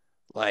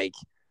 Like,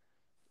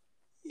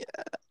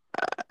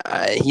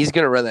 he's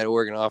going to run that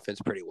Oregon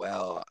offense pretty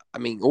well. I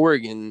mean,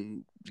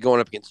 Oregon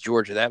going up against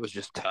Georgia, that was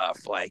just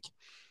tough. Like,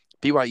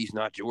 BYU's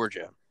not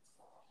Georgia.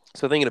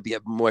 So I think it'll be a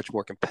much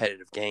more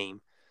competitive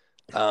game.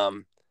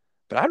 But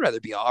I'd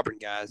rather be Auburn,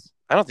 guys.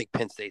 I don't think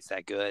Penn State's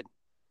that good.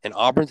 And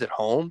Auburn's at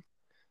home.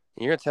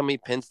 And you're going to tell me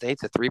Penn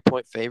State's a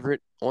 3-point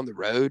favorite on the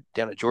road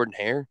down at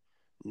Jordan-Hare?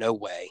 No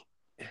way.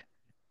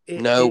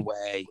 No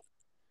way.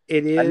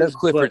 It is. I know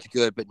Clifford's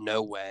good, but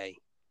no way.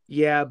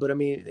 Yeah, but I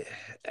mean,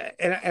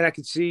 and I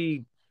can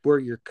see where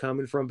you're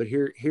coming from, but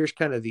here's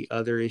kind of the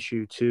other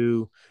issue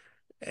too.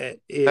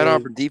 That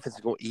Auburn defense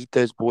is going to eat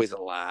those boys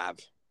alive.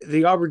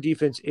 The Auburn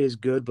defense is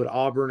good, but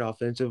Auburn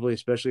offensively,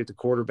 especially at the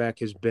quarterback,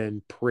 has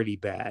been pretty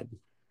bad.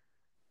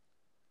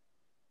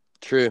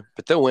 True,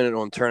 but they'll win it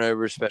on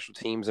turnovers, special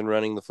teams, and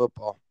running the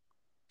football.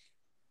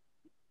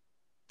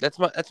 That's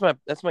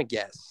my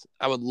guess.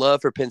 I would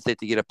love for Penn State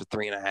to get up to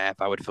 3.5.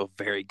 I would feel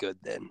very good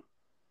then.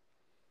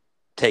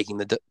 Taking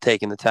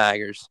the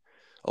Tigers.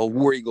 Oh,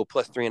 War Eagle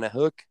plus 3 and a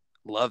hook.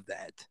 Love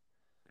that.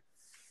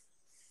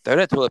 Throw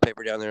that toilet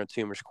paper down there in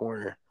Toomer's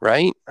corner,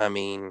 right? I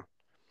mean,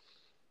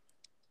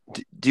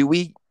 do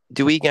we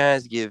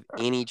guys give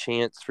any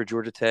chance for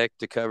Georgia Tech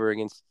to cover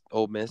against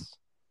Ole Miss?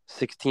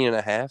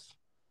 16.5.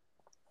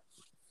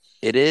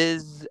 It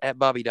is at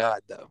Bobby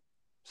Dodd though,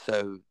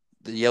 so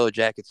the Yellow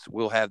Jackets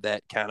will have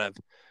that kind of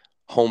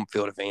home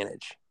field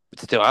advantage. But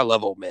still, I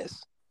love Ole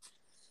Miss.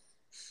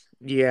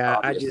 Yeah,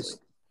 Obviously.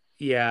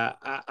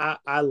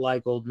 I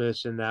like Ole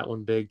Miss in that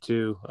one big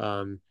too.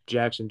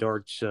 Jackson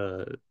Dart's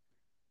a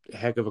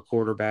heck of a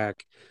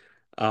quarterback.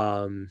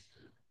 And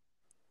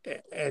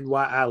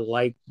why I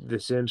like the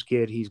Sims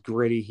kid, he's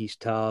gritty, he's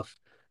tough.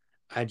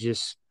 I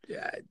just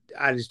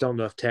don't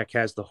know if Tech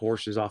has the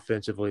horses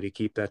offensively to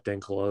keep that thing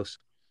close.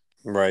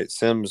 Right.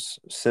 Sims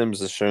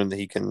has shown that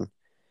he can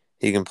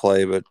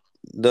play, but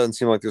doesn't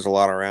seem like there's a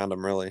lot around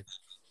him really.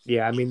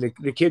 Yeah, I mean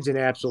the kid's an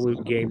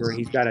absolute gamer.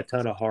 He's got a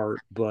ton of heart,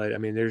 but I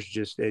mean there's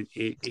just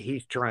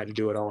he's trying to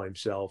do it all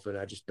himself, and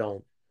I just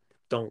don't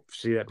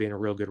see that being a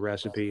real good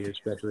recipe,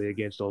 especially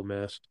against Ole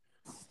Miss.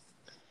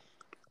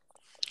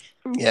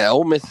 Yeah,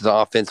 Ole Miss's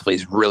offensively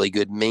is really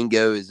good.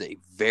 Mingo is a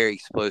very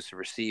explosive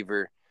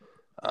receiver.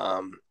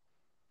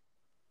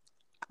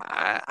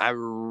 I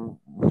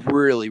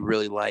really,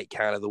 really like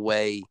kind of the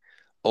way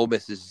Ole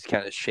Miss is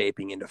kind of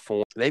shaping into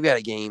form. They've got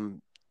a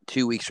game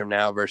 2 weeks from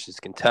now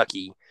versus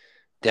Kentucky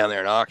down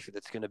there in Oxford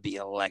that's going to be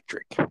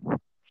electric.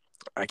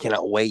 I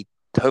cannot wait.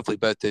 Hopefully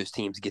both those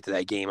teams get to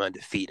that game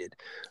undefeated.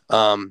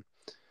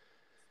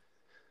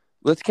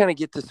 Let's kind of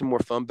get to some more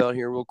Fun Belt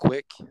here real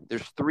quick.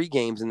 There's 3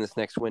 games in this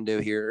next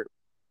window here.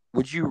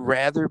 Would you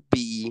rather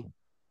be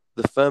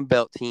the Fun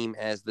Belt team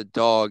as the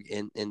dog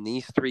in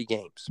these 3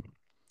 games?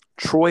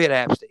 Troy at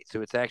App State,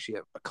 so it's actually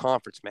a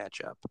conference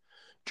matchup.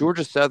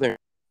 Georgia Southern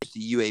to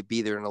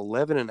UAB, they're an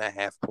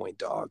 11.5-point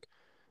dog.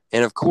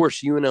 And, of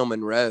course, UNL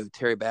Monroe,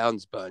 Terry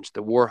Bowden's bunch,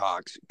 the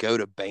Warhawks, go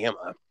to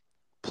Bama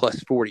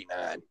plus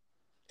 49.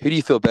 Who do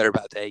you feel better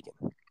about taking?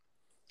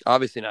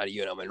 Obviously not a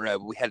UNL Monroe,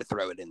 but we had to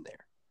throw it in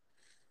there.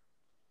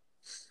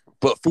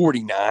 But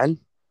 49?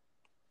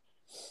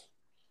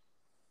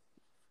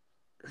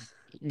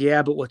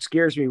 Yeah, but what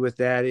scares me with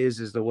that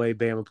is the way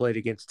Bama played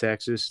against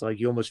Texas. Like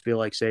you almost feel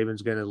like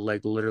Saban's going to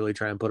like literally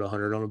try and put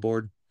 100 on the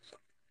board.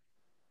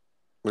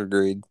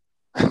 Agreed.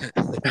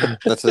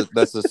 That's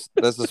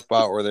a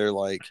spot where they're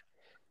like,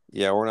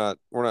 yeah, we're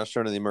not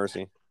showing any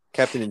mercy.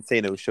 Captain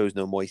Insano shows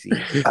no mercy.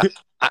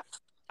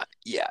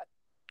 Yeah.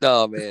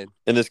 Oh man.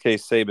 In this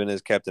case, Saban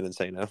is Captain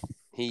Insano.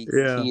 He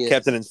Yeah. is.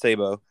 Captain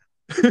Insabo.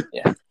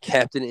 Yeah.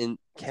 Captain in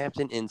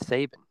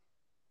Saban.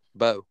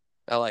 Bo.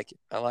 I like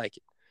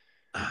it.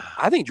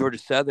 I think Georgia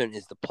Southern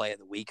is the play of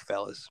the week,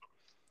 fellas.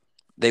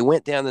 They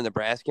went down to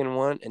Nebraska and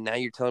won, and now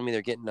you're telling me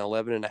they're getting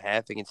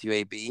 11.5 against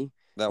UAB.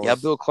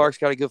 Bill Clark's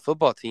got a good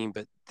football team,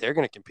 but they're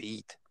going to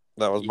compete.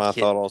 That was my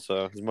thought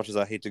also. As much as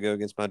I hate to go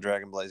against my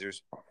Dragon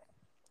Blazers.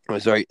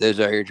 Those are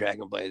your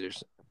Dragon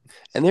Blazers.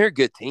 And they're a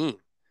good team,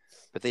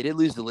 but they did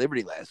lose to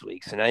Liberty last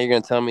week. So now you're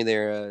going to tell me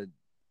they're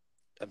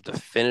a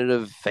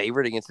definitive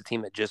favorite against a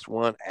team that just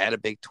won at a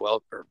Big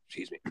 12, or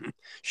excuse me,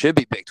 should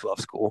be Big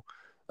 12 school,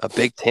 a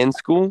Big 10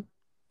 school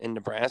in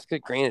Nebraska.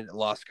 Granted, it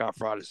lost Scott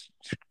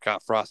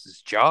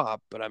Frost's job,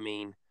 but I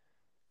mean,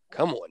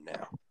 come on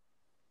now.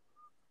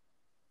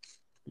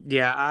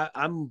 Yeah,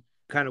 I'm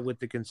kind of with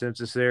the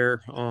consensus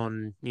there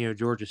on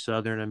Georgia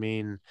Southern. I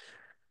mean,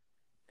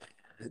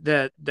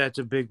 that's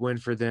a big win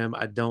for them.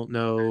 I don't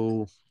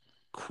know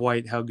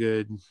quite how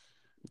good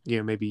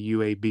maybe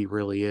UAB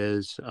really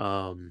is.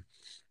 And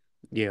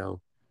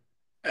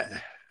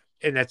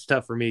that's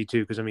tough for me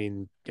too, because I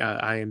mean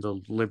I am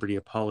the Liberty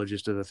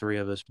apologist of the 3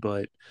 of us,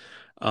 but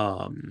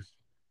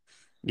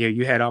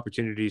you had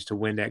opportunities to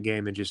win that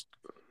game and just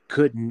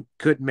couldn't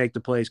make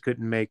the plays,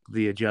 couldn't make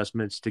the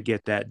adjustments to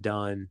get that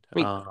done. I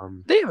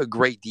mean, they have a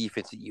great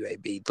defense at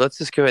UAB. Let's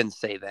just go ahead and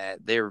say that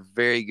they're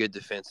very good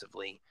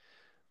defensively.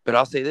 But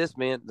I'll say this,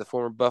 man, the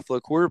former Buffalo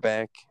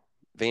quarterback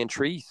Van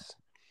Treese.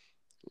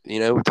 We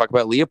talk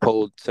about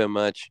Leopold so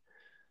much.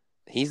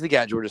 He's the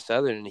guy at Georgia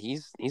Southern, and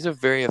he's a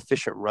very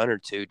efficient runner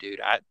too,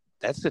 dude.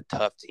 That's a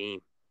tough team.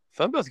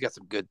 Fun Belt's got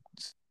some good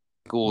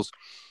schools,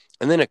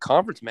 and then a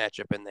conference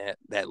matchup in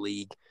that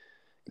league.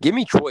 Give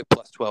me Troy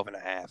plus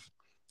 12.5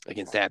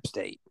 against App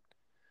State.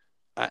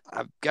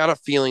 I've got a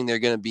feeling they're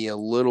going to be a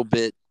little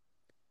bit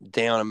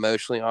down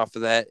emotionally off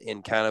of that,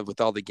 and kind of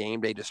with all the game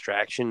day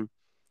distraction.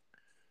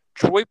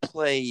 Troy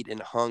played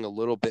and hung a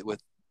little bit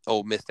with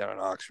Ole Miss down in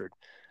Oxford.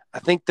 I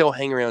think they'll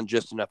hang around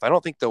just enough. I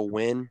don't think they'll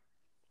win.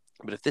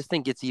 But if this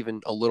thing gets even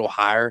a little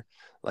higher,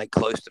 like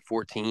close to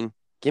 14,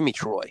 give me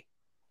Troy.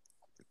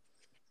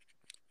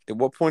 At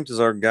what point does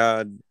our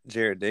guy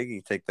Jared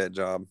Diggy take that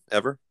job?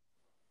 Ever?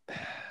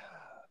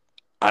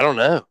 I don't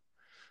know.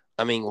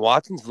 I mean,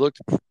 Watson's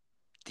looked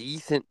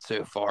decent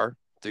so far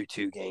through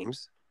 2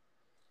 games.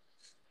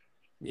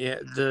 Yeah,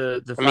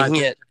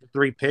 the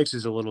 3 picks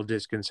is a little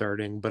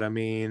disconcerting, but I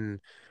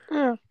mean,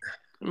 Yeah.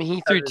 I mean,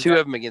 he threw two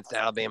of them against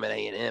Alabama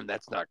and A&M.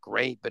 That's not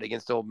great, but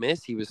against Ole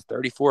Miss, he was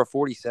 34 of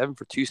 47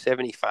 for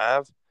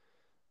 275,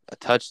 a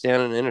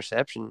touchdown and an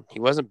interception. He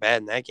wasn't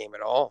bad in that game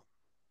at all.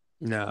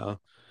 No,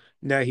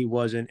 he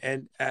wasn't.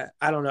 And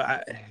I don't know,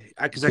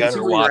 because I can see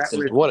Gunnar where you're at Watson,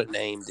 with what a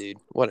name, dude!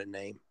 What a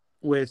name.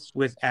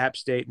 with App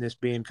State and this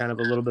being kind of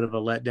a little bit of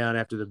a letdown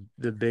after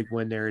the big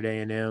win there at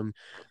A&M.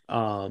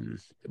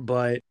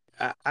 But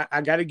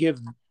I got to give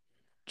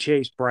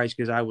Chase Brice,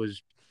 because I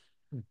was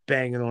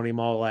banging on him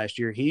all last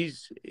year.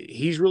 He's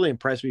really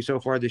impressed me so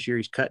far this year.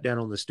 He's cut down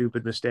on the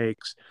stupid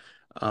mistakes,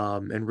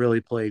 and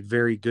really played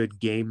very good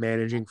game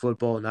managing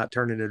football, not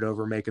turning it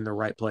over, making the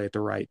right play at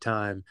the right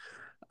time.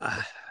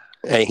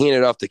 Hey,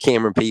 handed off to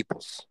Cameron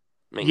Peoples.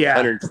 I mean, Yeah.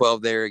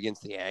 112 there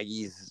against the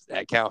Aggies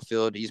at Cal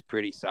Field. He's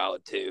pretty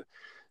solid too.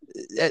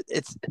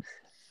 It's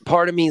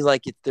part of me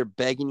like they're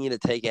begging you to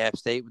take App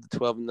State with the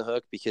 12 in the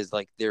hook, because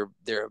like they're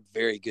a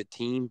very good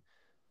team,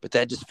 but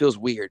that just feels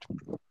weird.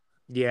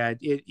 Yeah,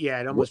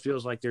 it almost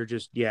feels like they're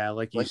just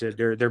like you said,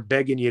 they're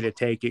begging you to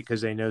take it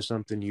because they know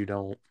something you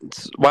don't.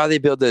 It's why they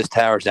build those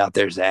towers out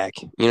there, Zach.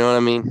 You know what I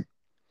mean?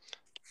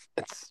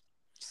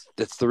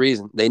 That's the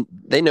reason.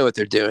 They know what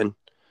they're doing.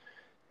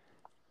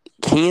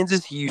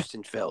 Kansas,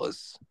 Houston,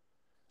 fellas.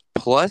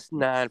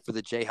 +9 for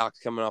the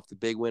Jayhawks coming off the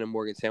big win in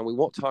Morgantown. We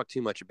won't talk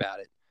too much about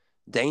it.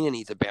 Dana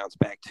needs a bounce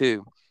back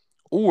too.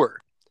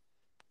 Or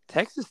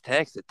Texas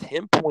Tech's a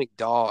 10-point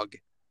dog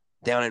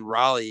down in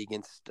Raleigh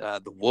against the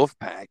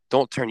Wolfpack.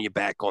 Don't turn your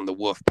back on the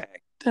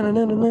Wolfpack.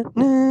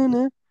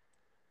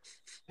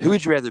 Who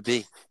would you rather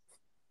be?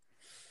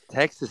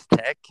 Texas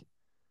Tech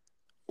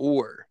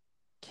or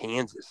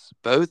Kansas?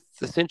 Both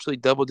essentially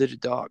double-digit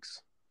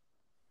dogs.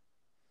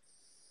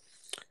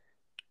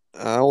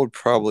 I would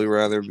probably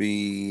rather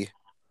be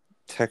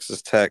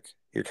Texas Tech.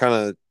 You're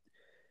kind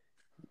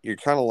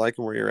of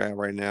liking where you're at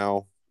right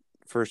now.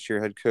 First year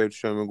head coach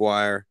Joe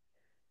McGuire.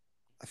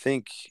 I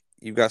think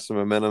you've got some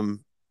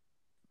momentum,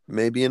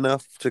 maybe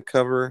enough to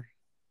cover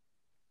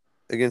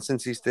against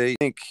NC State.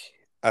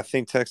 I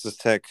think Texas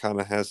Tech kind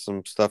of has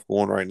some stuff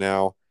going right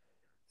now,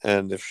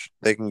 and if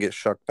they can get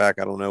Shuck back,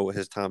 I don't know what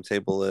his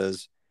timetable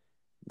is.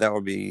 That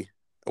would be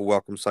a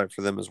welcome sight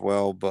for them as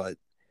well. But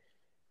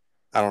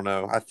I don't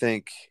know. I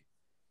think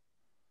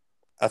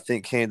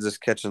Kansas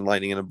catching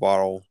lightning in a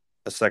bottle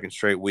a second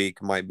straight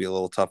week might be a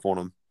little tough on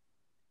them.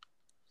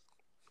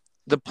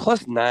 The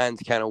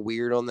 +9's kind of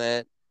weird on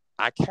that.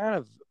 I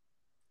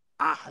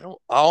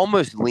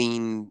almost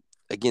lean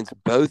against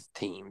both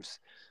teams.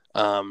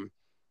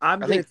 I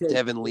think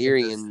Devin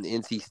Leary and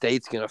NC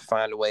State's going to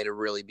find a way to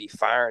really be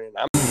firing.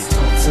 And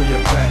Turn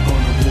your back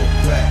on the wolf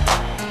pack.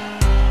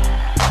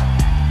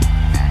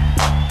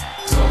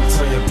 Don't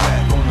turn your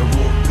back on the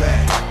wolf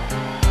pack.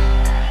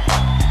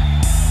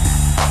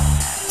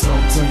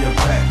 Don't turn your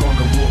back on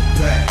the wolf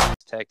pack.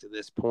 Tech to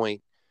this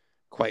point,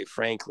 quite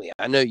frankly,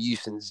 I know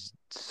Houston's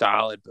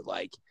solid, but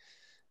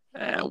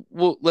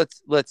well,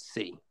 let's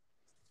see.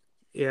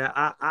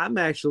 Yeah, I'm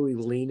actually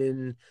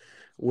leaning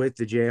with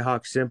the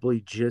Jayhawks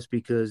simply just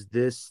because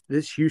this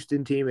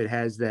Houston team, it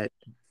has that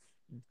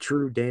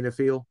true Dana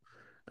feel.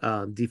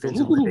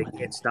 Defensively, they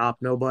can't stop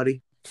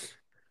nobody.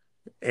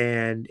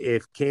 And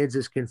if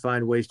Kansas can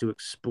find ways to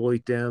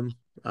exploit them,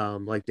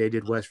 like they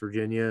did West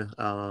Virginia,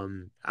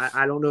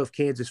 I don't know if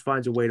Kansas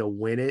finds a way to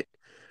win it,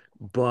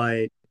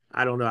 but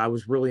I don't know. I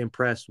was really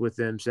impressed with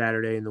them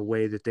Saturday in the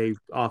way that they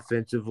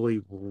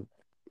offensively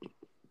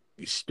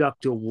stuck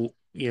to,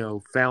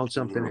 found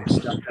something and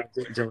stuck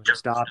it until it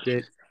stopped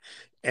it.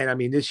 And I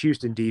mean, this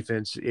Houston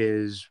defense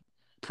is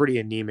pretty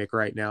anemic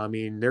right now. I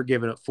mean, they're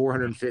giving up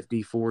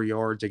 454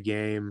 yards a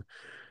game.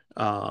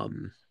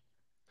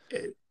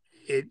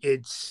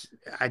 There's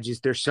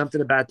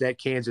something about that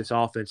Kansas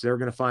offense. They're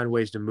going to find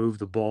ways to move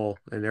the ball,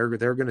 and they're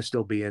going to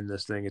still be in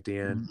this thing at the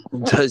end.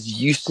 Does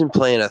Houston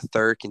play in a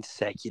third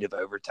consecutive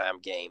overtime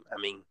game? I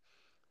mean,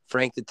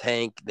 Frank the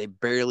Tank, they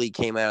barely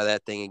came out of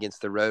that thing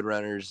against the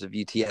Roadrunners of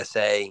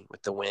UTSA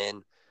with the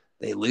win.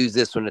 They lose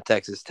this one to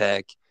Texas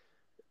Tech.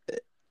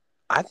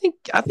 I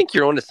think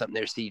you're onto something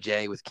there,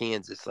 CJ, with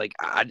Kansas. Like,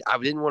 I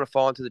didn't want to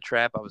fall into the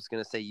trap. I was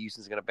going to say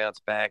Houston's going to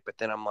bounce back, but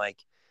then I'm like,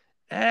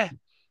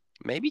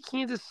 maybe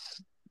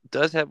Kansas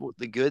does have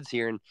the goods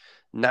here, and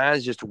 9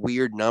 is just a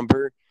weird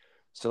number.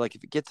 So, like,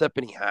 if it gets up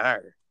any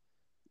higher,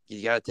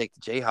 you got to take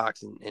the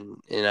Jayhawks and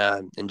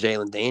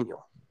Jalen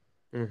Daniel.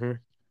 Mm-hmm.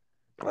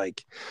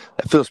 Like,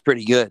 that feels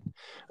pretty good.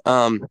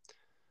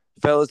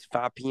 Fellas,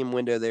 5 p.m.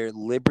 window there.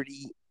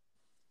 Liberty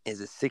is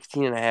a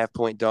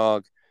 16.5-point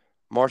dog.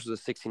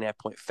 Marshall's a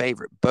 16.5-point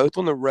favorite, both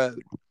on the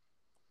road.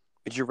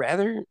 Would you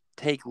rather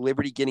take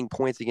Liberty getting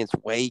points against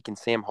Wake and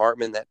Sam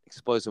Hartman, that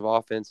explosive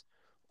offense,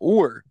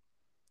 or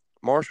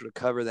Marshall to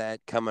cover that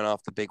coming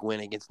off the big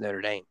win against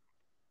Notre Dame?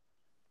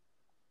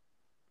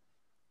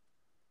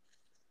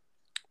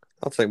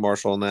 I'll take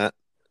Marshall on that.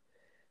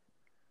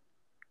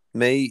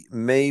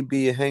 May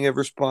be a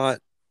hangover spot,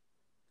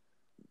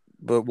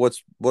 but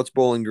what's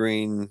Bowling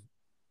Green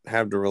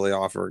have to really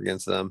offer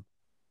against them?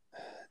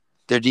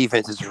 Their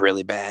defense is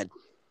really bad.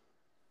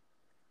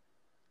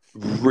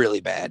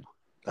 Really bad.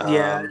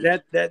 Yeah,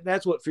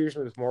 that's what fears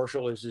me with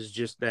Marshall is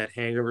just that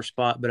hangover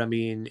spot. But I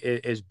mean,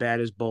 as bad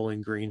as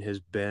Bowling Green has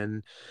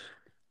been,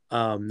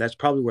 that's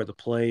probably where the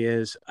play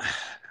is.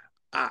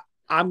 I,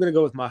 I'm gonna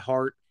go with my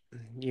heart.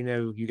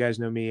 You guys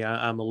know me.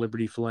 I'm a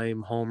Liberty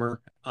Flame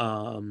homer.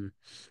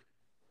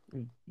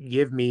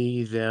 Give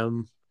me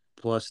them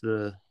plus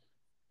the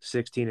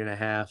 16 and a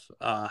half.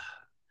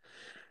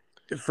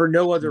 For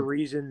no other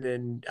reason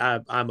than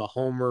I'm a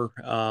homer.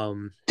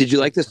 Did you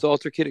like the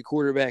Salter kid at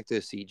quarterback, though,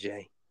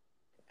 CJ?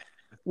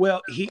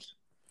 Well,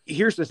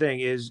 here's the thing: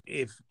 is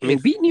I mean,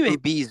 beating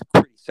UAB is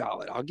pretty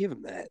solid. I'll give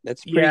him that.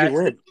 That's a pretty good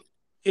win.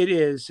 It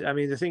is. I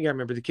mean, the thing I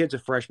remember, the kid's a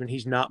freshman.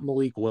 He's not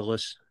Malik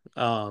Willis.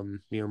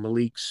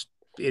 Malik's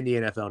in the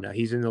NFL now.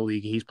 He's in the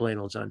league. He's playing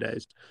on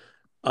Sundays.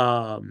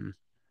 But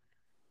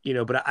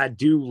I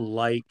do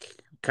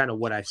like kind of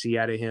what I see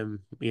out of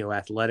him,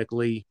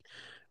 athletically.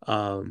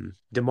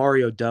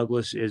 Demario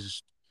Douglas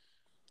is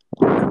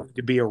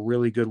to be a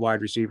really good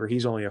wide receiver.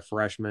 He's only a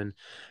freshman.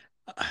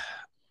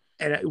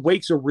 And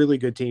Wake's a really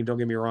good team. Don't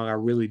get me wrong. I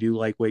really do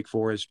like Wake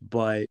Forest,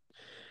 but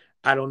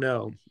I don't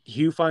know.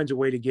 Hugh finds a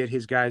way to get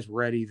his guys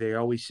ready. They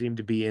always seem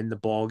to be in the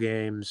ball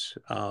games.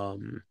 I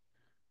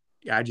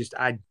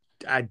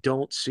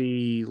don't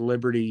see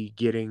Liberty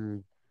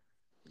getting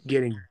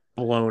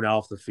blown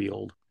off the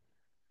field.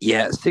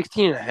 Yeah,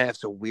 16.5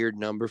 is a weird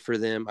number for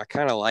them. I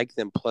kind of like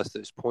them plus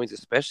those points,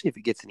 especially if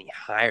it gets any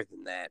higher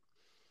than that.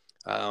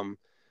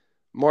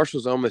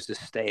 Marshall's almost a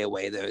stay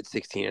away, though, at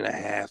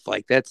 16.5.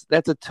 Like, that's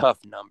a tough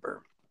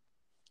number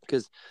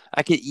because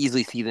I could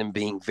easily see them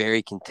being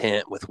very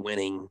content with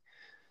winning,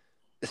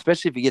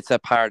 especially if it gets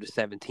up higher to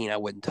 17. I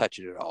wouldn't touch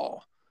it at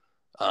all.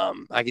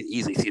 I could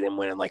easily see them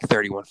winning like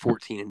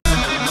 31-14.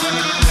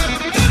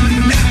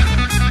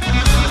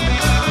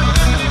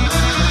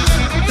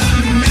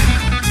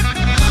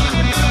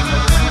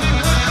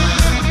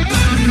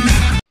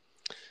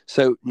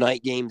 So,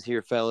 night games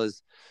here,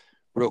 fellas,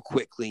 real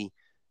quickly.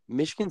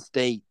 Michigan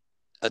State,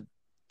 a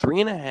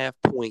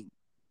 3.5-point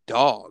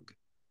dog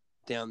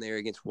down there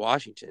against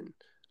Washington.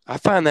 I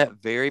find that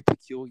very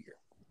peculiar.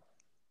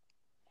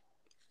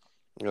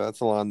 Yeah, that's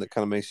a line that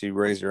kind of makes you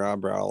raise your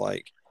eyebrow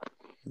like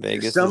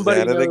Vegas Somebody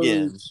is at knows, it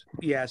again.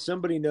 Yeah,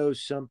 somebody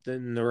knows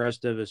something the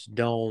rest of us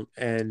don't.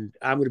 And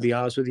I'm going to be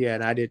honest with you,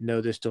 and I didn't know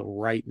this till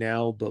right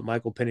now, but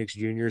Michael Penix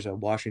Jr. is a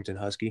Washington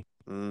Husky.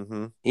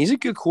 Mm-hmm. He's a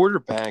good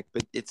quarterback,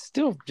 but it's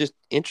still just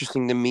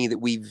interesting to me that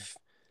we've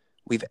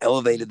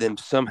elevated them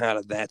somehow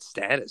to that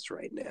status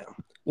right now.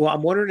 Well,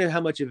 I'm wondering how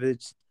much of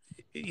it's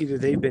either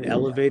they've been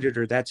elevated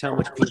or that's how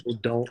much people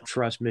don't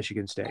trust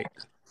Michigan State.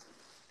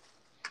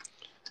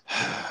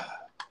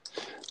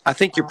 I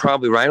think you're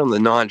probably right on the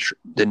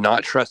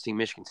not trusting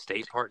Michigan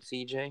State part,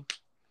 CJ.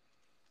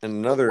 And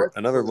another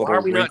little Why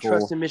are we wrinkle, not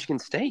trusting Michigan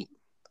State?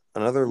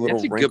 Another little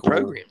That's a good wrinkle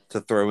program to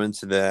throw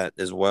into that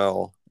as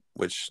well,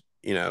 which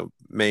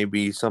may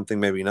be something,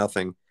 maybe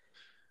nothing.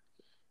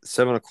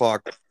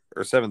 7:00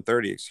 or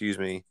 7:30, excuse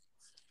me,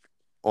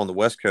 on the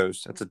West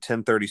Coast. That's a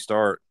 10:30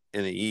 start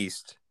in the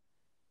East.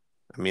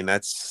 I mean,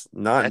 that's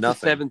nothing.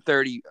 That's a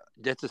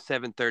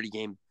 7:30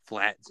 game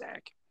flat,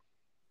 Zach.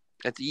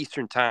 That's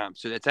Eastern time,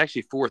 so that's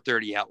actually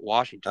 4:30 out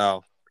Washington.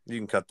 Oh, you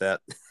can cut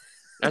that.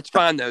 That's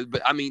fine though,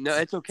 but I mean, no,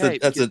 it's okay.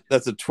 That's a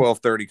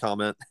 12:30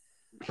 comment.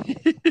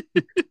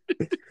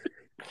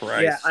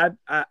 Christ.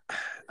 Yeah,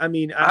 I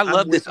mean, I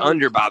love this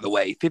under, by the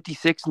way,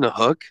 56 in the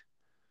hook.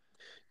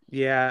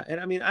 Yeah, and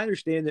I mean, I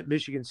understand that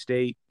Michigan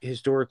State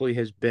historically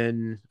has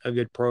been a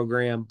good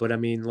program, but I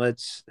mean,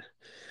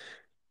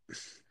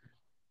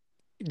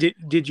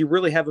 did you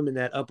really have them in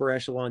that upper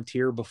echelon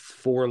tier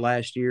before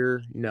last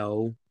year?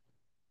 No.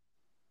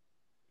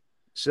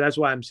 So that's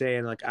why I'm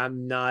saying, like,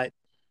 I'm not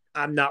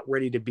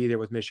ready to be there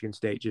with Michigan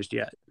State just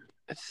yet.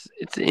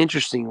 It's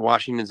interesting.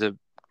 Washington's a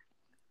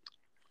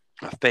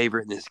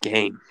favorite in this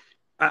game.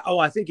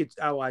 I think it's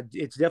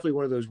definitely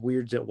one of those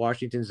weirds that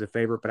Washington's the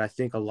favorite, but I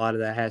think a lot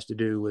of that has to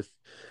do with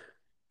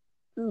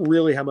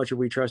really how much have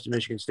we trusted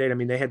Michigan State. I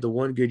mean, they had the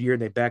one good year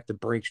and they backed the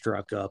Brinks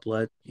truck up,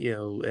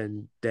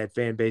 and that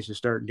fan base is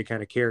starting to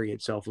kind of carry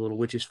itself a little,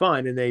 which is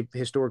fine. And they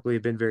historically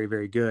have been very,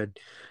 very good,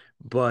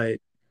 but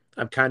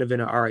I'm kind of in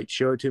all right,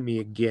 show it to me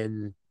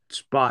again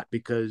spot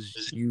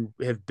because you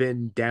have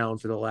been down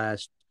for the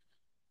last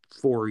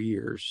 4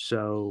 years.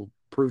 So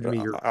prove to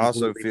me you're. I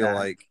also feel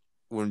like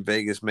when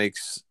Vegas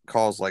makes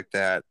calls like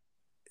that,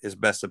 it's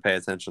best to pay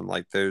attention.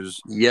 Like those.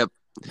 Yep.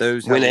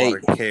 Those have a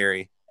lot of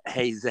carry.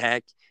 Hey,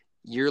 Zach,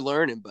 you're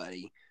learning,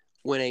 buddy.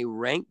 When a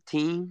ranked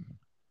team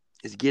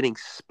is getting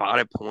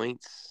spotted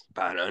points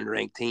by an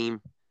unranked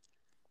team,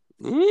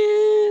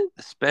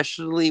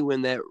 especially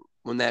when that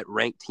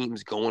ranked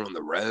team's going on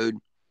the road,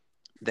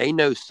 they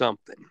know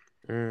something.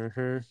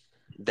 Mm-hmm.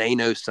 They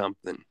know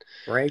something.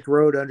 Ranked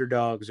road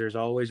underdogs, there's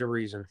always a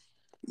reason.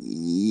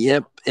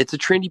 Yep. It's a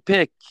trendy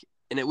pick,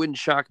 and it wouldn't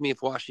shock me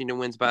if Washington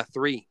wins by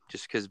 3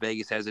 just because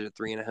Vegas has it at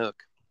 3 and a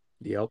hook.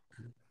 Yep.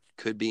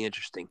 Could be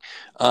interesting.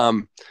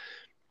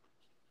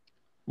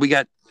 We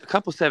got a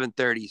couple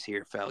 7:30s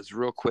here, fellas,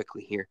 real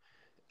quickly here.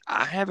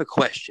 I have a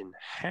question.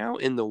 How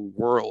in the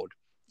world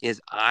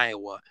is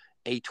Iowa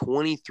a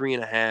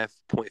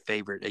 23.5-point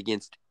favorite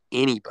against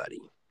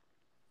anybody.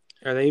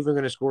 Are they even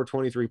going to score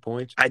 23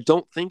 points? I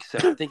don't think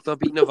so. I think they'll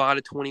beat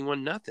Nevada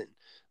 21-0.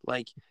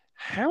 Like,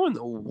 how in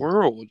the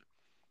world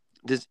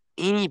does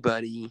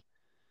anybody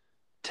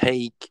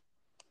take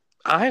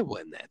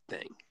Iowa in that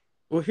thing?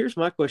 Well, here's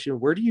my question.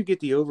 Where do you get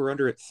the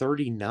over-under at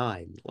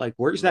 39? Like,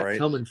 where's that Right.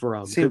 coming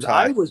from? Seems Because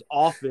high. Iowa's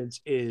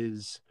offense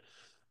is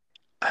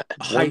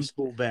high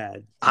school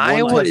bad.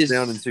 Iowa One is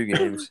touchdown in 2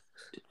 games.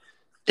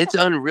 It's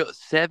unreal.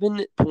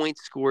 7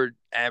 points scored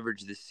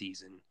average this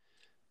season,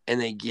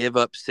 and they give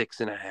up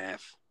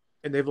 6.5.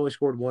 And they've only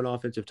scored 1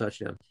 offensive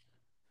touchdown.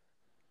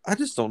 I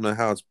just don't know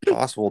how it's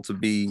possible to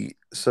be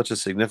such a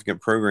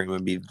significant program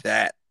and be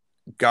that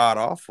god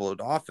awful at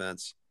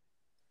offense.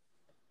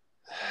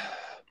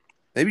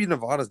 Maybe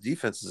Nevada's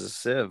defense is a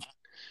sieve.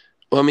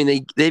 Well, I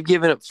mean, they've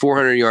given up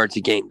 400 yards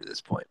a game to this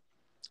point.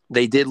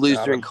 They did lose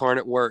Got their it.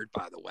 incarnate word,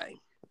 by the way.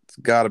 It's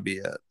got to be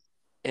it.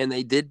 And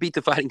they did beat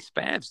the Fighting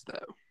Spavs,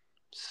 though.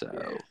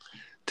 So,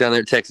 down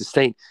there at Texas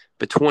State.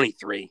 But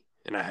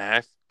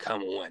 23.5?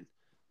 Come on.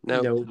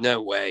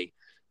 No way.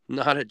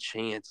 Not a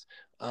chance.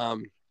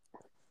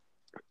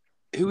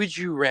 Who would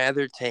you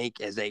rather take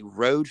as a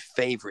road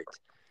favorite?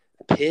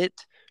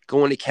 Pitt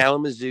going to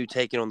Kalamazoo,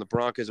 taking on the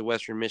Broncos of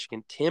Western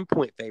Michigan,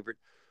 10-point favorite,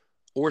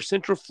 or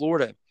Central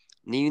Florida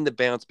needing to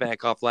bounce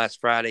back off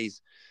last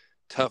Friday's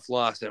tough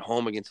loss at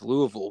home against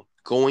Louisville,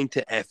 going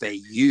to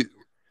FAU.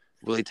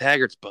 Willie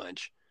Taggart's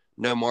bunch.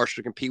 No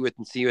Marshall to compete with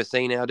in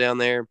CUSA now down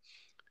there.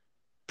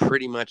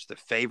 Pretty much the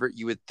favorite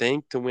you would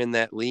think to win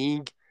that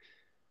league.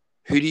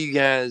 Who do you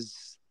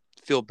guys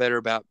feel better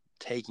about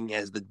taking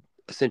as the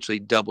essentially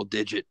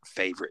double-digit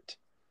favorite?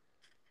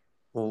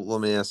 Well,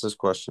 let me ask this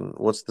question.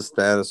 What's the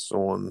status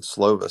on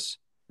Slovis?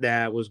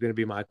 That was going to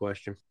be my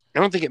question. I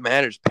don't think it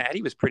matters.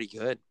 Patty was pretty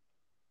good.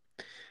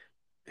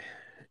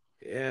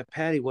 Yeah,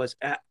 Patty was.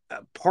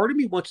 Part of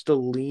me wants to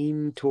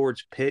lean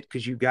towards Pitt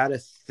because you got to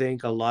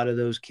think a lot of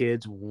those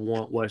kids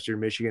want Western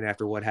Michigan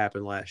after what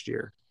happened last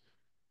year.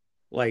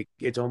 Like,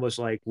 it's almost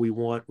like we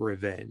want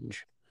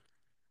revenge.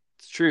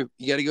 It's true.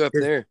 You got to go up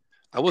there.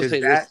 I will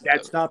say that this.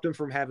 That stopped them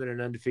from having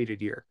an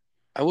undefeated year.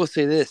 I will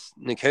say this.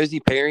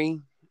 N'Kosi Perry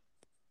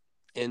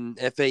and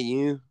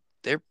FAU,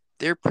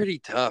 they're pretty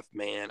tough,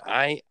 man.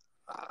 I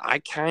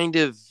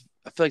feel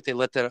like they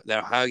let that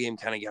Ohio game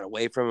kind of get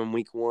away from him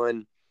week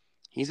 1.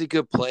 He's a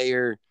good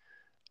player.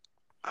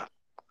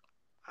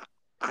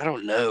 I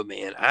don't know,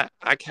 man.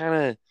 I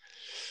kind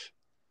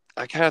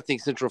of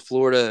think Central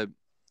Florida,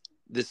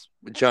 this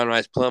John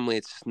Rice Plumlee,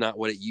 it's just not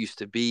what it used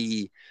to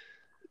be.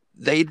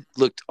 They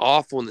looked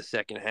awful in the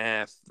second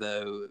half,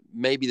 though.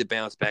 Maybe the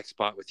bounce back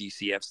spot with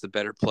UCF's the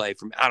better play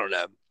from. I don't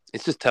know.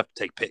 It's just tough to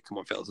take Pitt. Come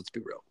on, fellas. Let's be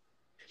real.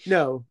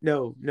 No.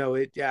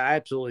 I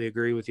absolutely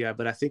agree with you.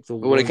 But I think but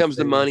when it comes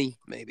to money,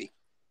 maybe.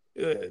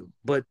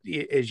 But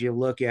as you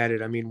look at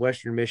it, I mean,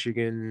 Western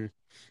Michigan,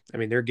 I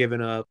mean, they're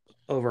giving up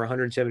over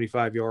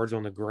 175 yards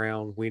on the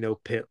ground. We know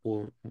Pitt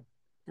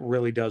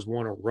really does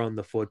want to run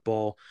the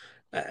football.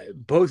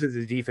 Both of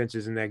the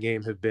defenses in that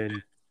game have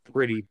been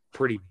pretty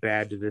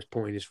bad to this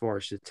point as far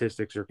as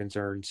statistics are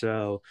concerned.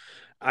 So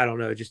I don't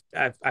know. Just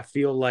I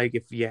feel like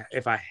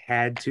if I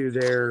had to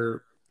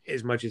there,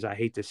 as much as I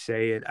hate to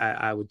say it,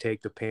 I would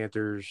take the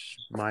Panthers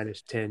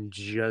 -10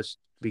 just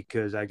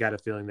because I got a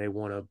feeling they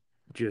want to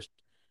just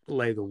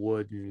lay the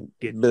wood and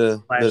get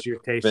last year's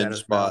taste out of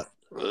spot.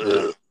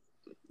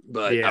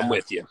 But yeah. I'm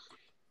with you.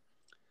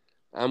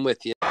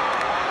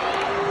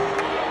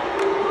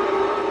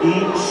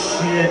 Eat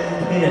shit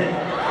Pitt.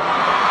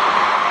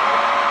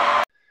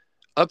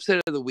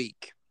 Upset of the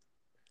week.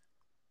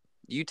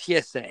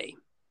 UTSA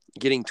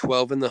getting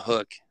 12 in the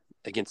hook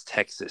against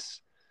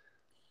Texas.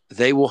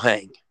 They will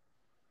hang.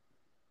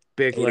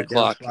 Big 8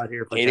 o'clock, spot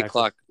here for 8 Texas.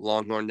 o'clock,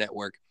 Longhorn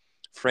Network.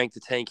 Frank the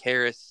Tank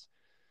Harris.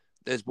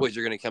 Those boys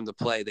are going to come to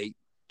play. They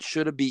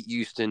should have beat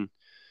Houston.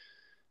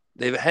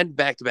 They've had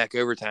back-to-back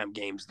overtime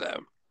games,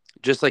 though,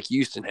 just like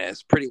Houston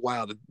has. Pretty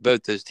wild that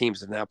both those teams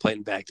have now played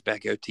in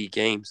back-to-back OT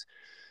games.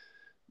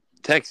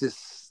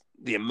 Texas,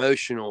 the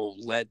emotional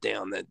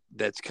letdown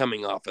that's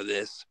coming off of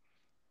this,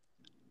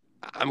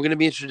 I'm going to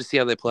be interested to see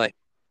how they play.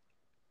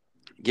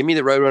 Give me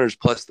the Roadrunners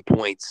plus the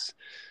points,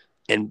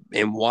 and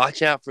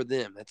watch out for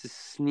them. That's a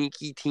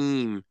sneaky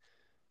team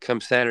come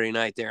Saturday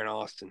night there in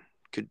Austin.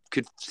 Could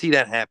see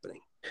that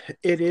happening.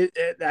 It is.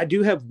 I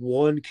do have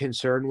one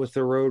concern with the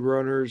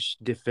Roadrunners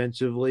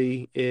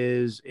defensively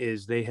is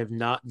they have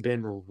not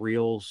been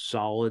real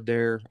solid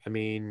there. I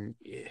mean,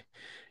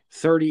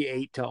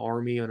 38 to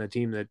Army on a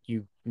team that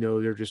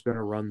they're just going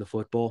to run the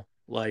football.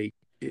 Like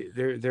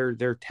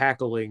their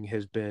tackling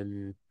has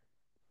been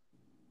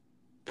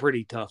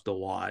pretty tough to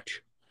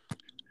watch.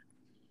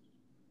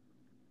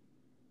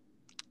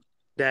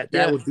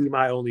 That would be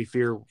my only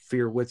fear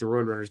with the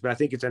Roadrunners. But I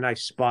think it's a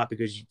nice spot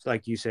because,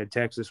 like you said,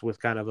 Texas with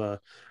kind of a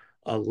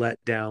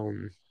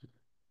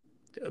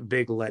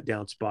big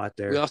letdown spot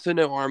there. We also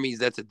know Army's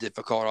that's a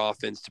difficult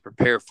offense to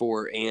prepare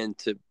for and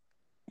to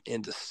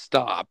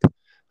stop.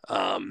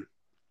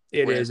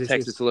 It is.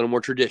 Texas a little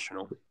more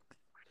traditional.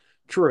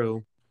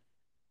 True.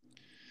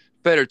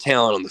 better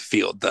talent on the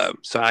field, though.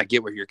 So I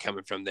get where you're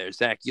coming from there.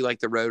 Zach, you like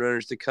the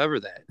Roadrunners to cover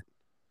that?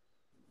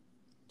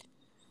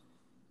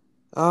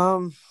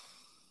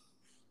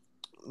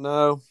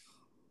 No.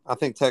 I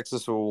think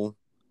Texas will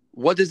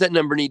What does that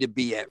number need to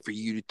be at for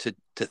you to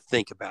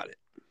think about it?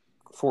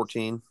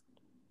 14.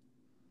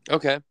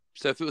 Okay.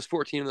 So if it was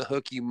 14 on the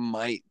hook, you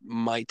might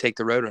take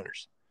the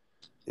Roadrunners.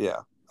 Yeah.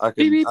 I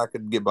Beep, beep.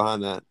 could get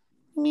behind that.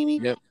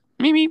 Yep.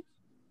 Meep, meep.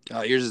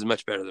 Oh, yours is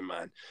much better than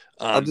mine.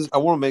 I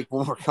want to make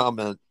one more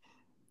comment.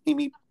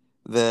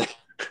 That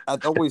I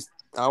always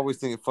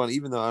think it's funny,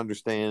 even though I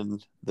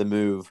understand the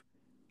move.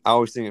 I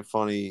always think it's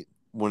funny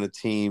when a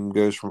team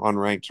goes from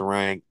unranked to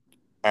ranked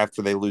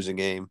after they lose a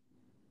game.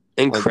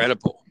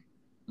 Incredible.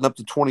 Like, up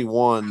to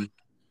 21,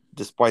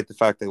 despite the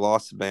fact they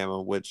lost to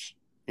Bama, which,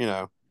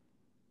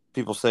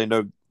 people say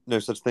no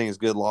such thing as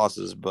good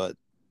losses, but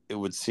it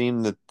would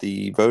seem that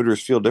the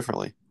voters feel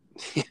differently.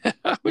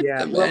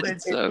 Yeah, well,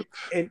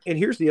 and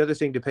here's the other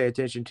thing to pay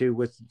attention to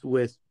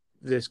with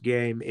this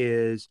game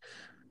is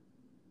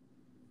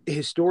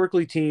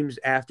historically teams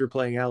after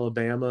playing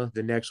Alabama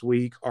the next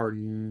week are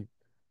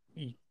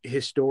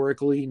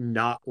historically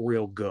not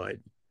real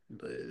good.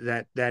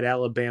 That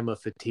Alabama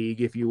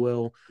fatigue, if you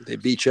will, they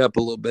beat you up a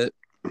little bit.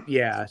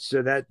 Yeah,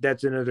 so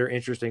that's another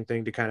interesting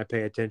thing to kind of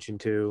pay attention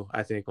to,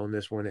 I think, on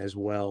this one as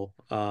well,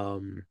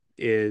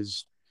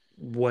 is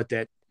what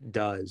that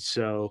does.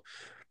 So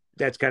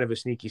that's kind of a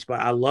sneaky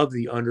spot. I love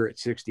the under at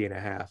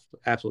 60.5.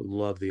 Absolutely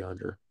love the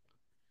under.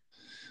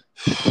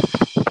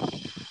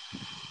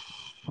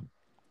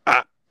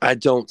 I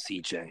don't,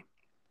 CJ.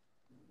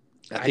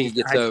 I think it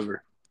gets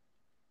over.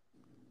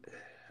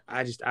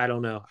 I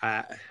don't know.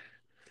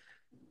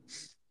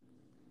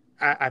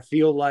 I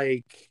feel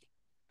like,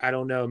 I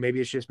don't know, maybe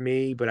it's just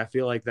me, but I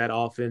feel like that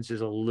offense is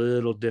a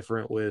little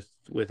different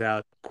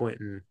without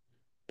Quentin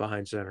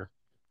behind center.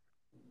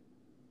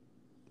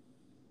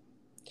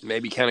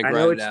 Maybe kind of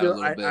grind it out a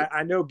little bit.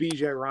 I know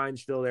BJ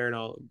Ryan's still there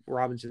and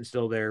Robinson's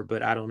still there,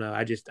 but I don't know.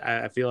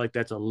 I feel like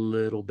that's a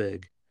little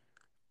big.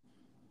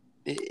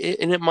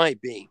 And it might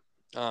be.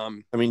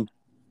 I mean,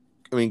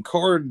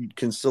 Card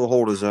can still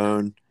hold his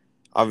own.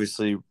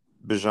 Obviously,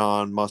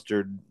 Bijan,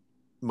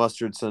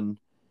 Mustardson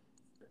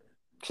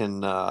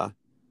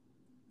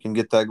can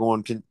get that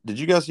going. Did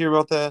you guys hear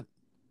about that?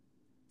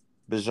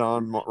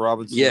 Bijan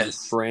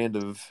Robinson's brand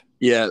of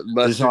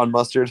Bijan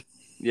Mustard.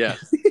 Yeah,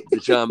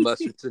 Bijan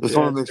Mustardson. Just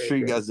want to make sure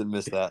you guys didn't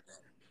miss that.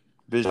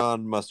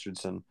 Bijan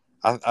Mustardson.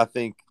 I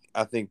think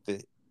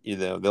that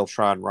they'll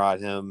try and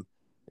ride him.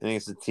 I think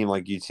it's a team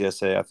like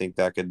UTSA. I think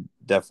that could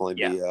definitely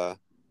be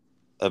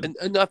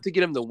enough to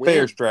get him the win.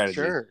 Fair strategy.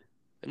 Sure,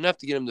 enough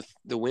to get him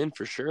the win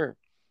for sure.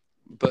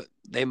 But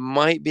they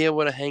might be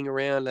able to hang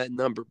around that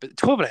number. But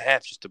 12.5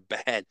 is just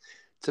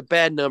it's a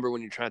bad number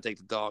when you're trying to take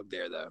the dog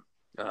there, though.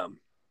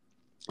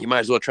 You might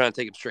as well try and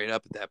take him straight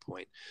up at that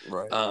point.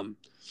 Right.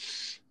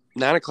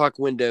 9 o'clock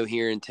window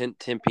here in 10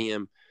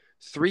 p.m.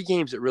 3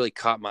 games that really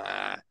caught my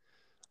eye.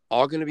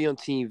 All going to be on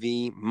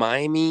TV.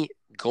 Miami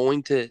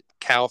going to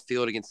Cal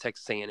Field against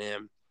Texas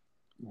A&M.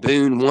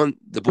 Boone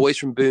the boys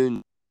from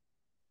Boone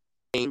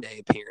game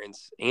day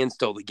appearance and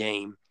stole the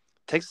game.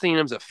 Texas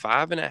A&M's a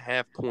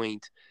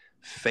 5.5-point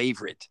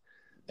favorite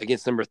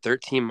against number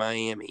 13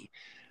 Miami.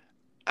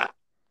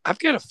 I've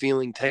got a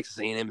feeling Texas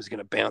A&M is going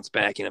to bounce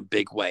back in a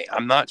big way.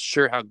 I'm not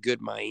sure how good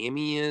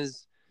Miami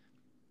is.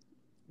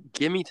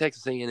 Give me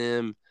Texas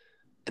A&M,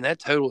 and that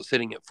total is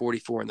sitting at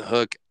 44 in the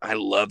hook. I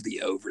love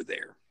the over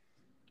there.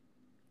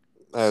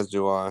 As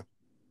do I.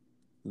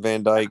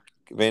 Van Dyke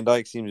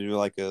seems to be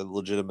like a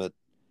legitimate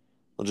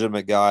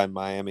guy in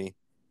Miami,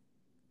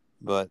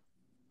 but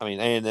I mean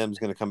A&M is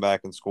going to come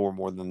back and score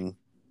more than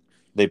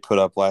they put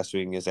up last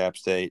week against App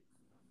State.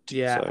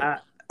 Yeah,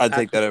 so I'd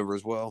take that over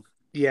as well.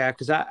 Yeah,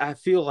 because I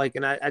feel like,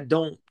 and I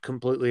don't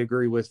completely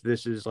agree with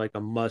this is like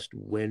a must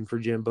win for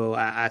Jimbo.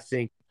 I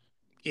think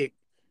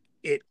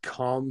it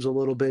calms a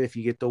little bit if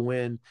you get the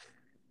win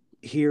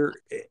here.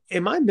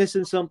 Am I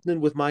missing something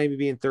with Miami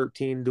being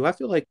 13? Do I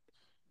feel like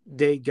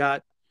they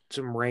got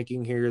some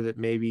ranking here that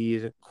maybe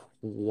isn't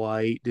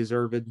quite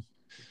deserved?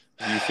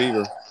 You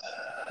fever.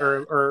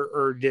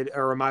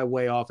 Or am I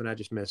way off and I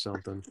just missed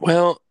something?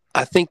 Well,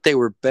 I think they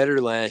were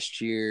better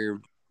last year.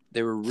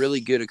 They were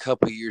really good a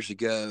couple of years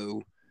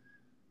ago.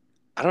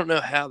 I don't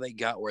know how they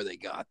got where they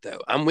got,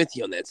 though. I'm with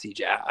you on that,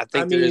 CJ. I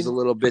think there is a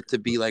little bit to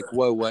be like,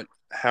 whoa, what?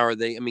 How are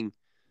they? I mean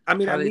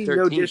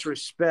no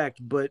disrespect,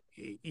 but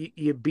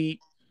you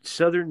beat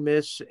Southern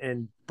Miss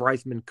and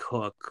Brythman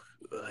Cook.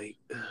 Like,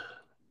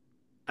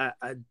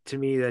 to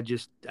me, that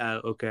just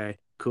okay,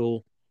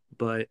 cool.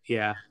 But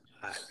yeah,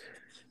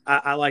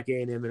 I like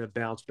A&M in a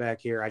bounce back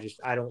here.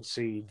 I don't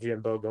see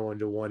Jimbo going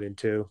to 1 and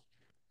 2.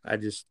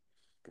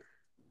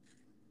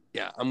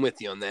 Yeah, I'm with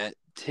you on that.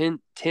 10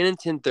 and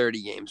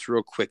 10:30 games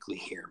real quickly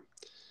here.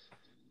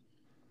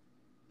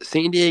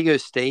 San Diego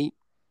State,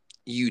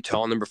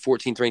 Utah, number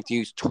 14th ranked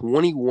Utes,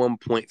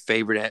 21-point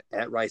favorite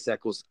at Rice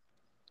Eccles.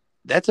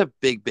 That's a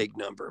big, big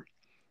number.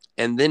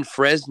 And then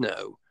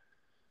Fresno,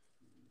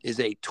 is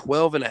a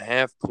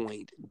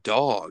 12.5-point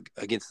dog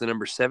against the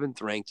number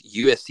 7th ranked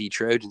USC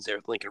Trojans there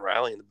with Lincoln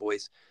Riley and the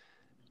boys.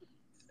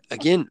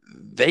 Again,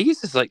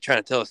 Vegas is like trying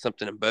to tell us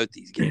something in both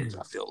these games,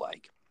 I feel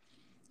like.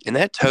 And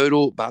that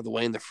total, by the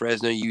way, in the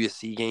Fresno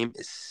USC game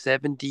is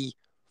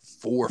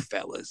 74,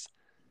 fellas.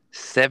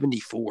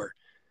 74.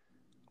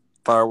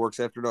 Fireworks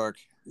after dark.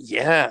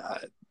 Yeah.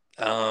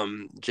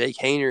 Jake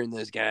Hayner and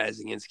those guys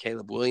against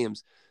Caleb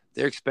Williams,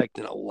 they're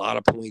expecting a lot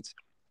of points.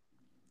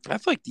 I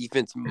feel like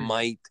defense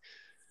might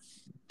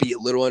be a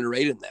little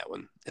underrated in that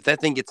one. If that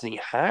thing gets any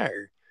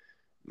higher,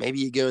 maybe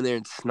you go in there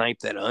and snipe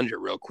that under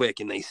real quick,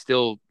 and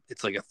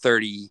it's like a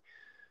 35-34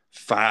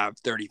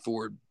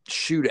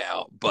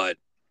 shootout, but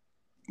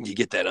you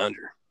get that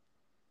under.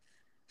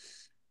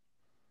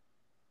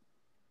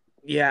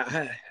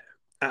 Yeah,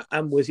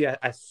 I'm with you.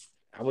 I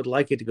would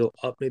like it to go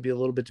up maybe a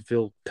little bit to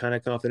feel kind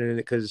of confident in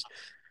it because,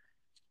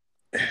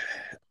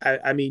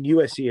 I mean,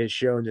 USC has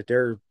shown that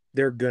they're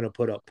going to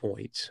put up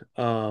points.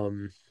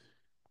 And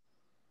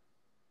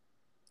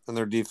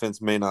their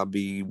defense may not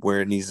be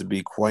where it needs to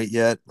be quite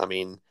yet. I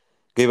mean,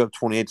 gave up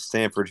 28 to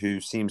Stanford,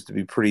 who seems to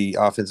be pretty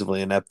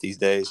offensively inept these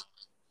days.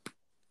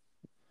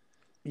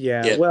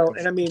 Yeah, well,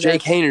 and I mean,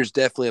 Jake Hayner's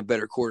definitely a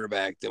better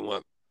quarterback than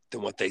what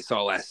they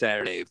saw last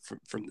Saturday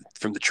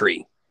from the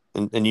tree.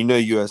 And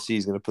USC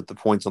is going to put the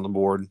points on the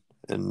board.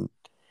 And,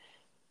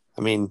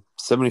 I mean,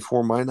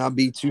 74 might not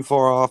be too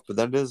far off, but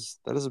that is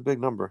a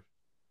big number.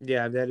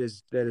 Yeah, that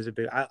is a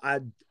big. I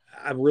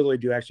really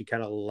do actually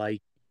kind of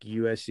like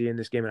USC in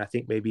this game, and I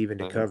think maybe even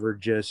to cover.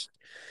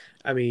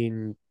 I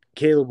mean,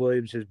 Caleb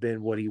Williams has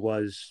been what he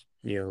was,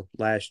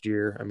 last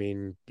year. I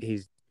mean,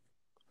 he's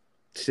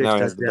 6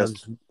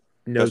 touchdowns,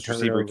 no best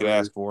receiver you could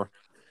ask for.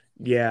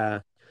 Yeah.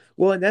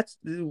 Well, and that's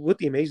what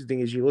the amazing thing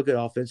is. You look at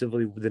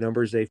offensively the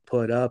numbers they've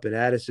put up, and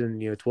Addison,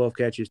 12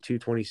 catches,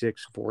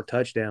 226, 4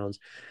 touchdowns.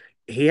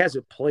 He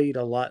hasn't played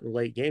a lot in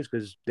late games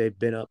because they've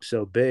been up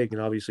so big,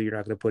 and obviously you're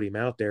not going to put him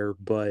out there.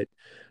 But,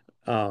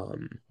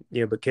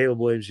 but Caleb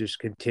Williams just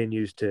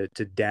continues to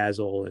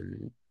dazzle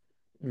and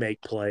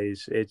make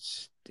plays.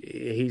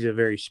 He's a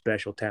very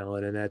special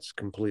talent, and that's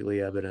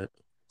completely evident.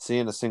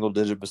 Seeing a single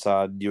digit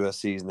beside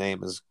USC's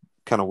name is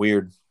kind of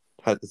weird.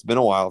 It's been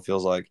a while, it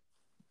feels like.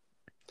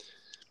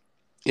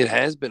 It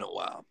has been a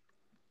while.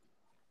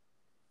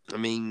 I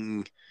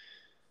mean,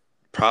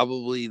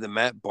 probably the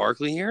Matt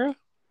Barkley era.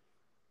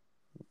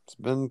 It's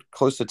been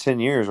close to 10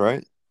 years,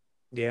 right?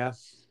 Yeah.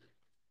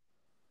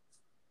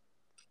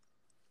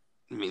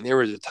 I mean, there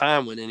was a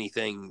time when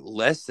anything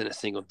less than a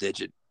single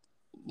digit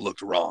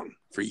looked wrong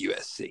for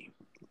USC.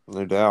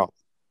 No doubt.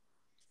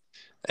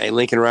 Hey,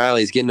 Lincoln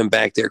Riley's getting them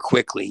back there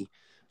quickly.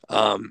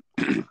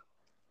 CJ,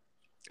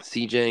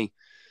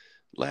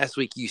 last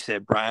week you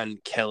said Brian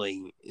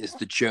Kelly is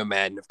the Joe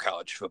Madden of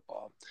college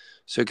football.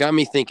 So it got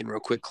me thinking real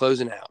quick,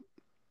 closing out.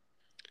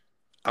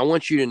 I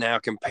want you to now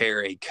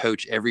compare a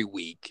coach every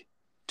week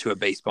to a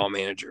baseball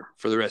manager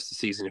for the rest of the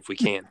season if we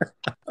can.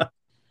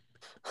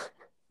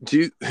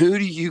 Who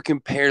do you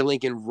compare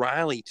Lincoln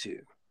Riley to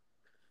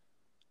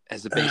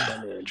as a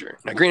baseball manager?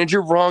 Now, granted,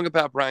 you're wrong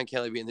about Brian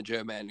Kelly being the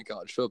Joe Madden of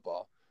college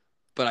football,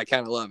 but I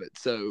kind of love it.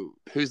 So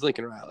who's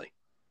Lincoln Riley?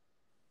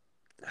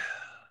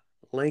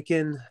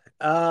 Lincoln,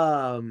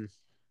 I'm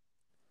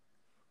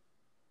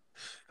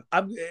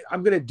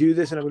going to do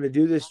this, and I'm going to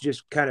do this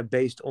just kind of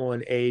based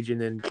on age,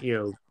 and then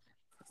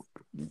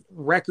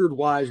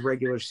record-wise,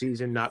 regular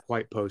season, not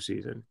quite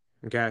postseason.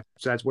 Okay,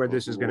 so that's where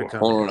this is going to come.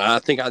 Hold on, I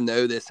think I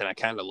know this, and I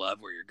kind of love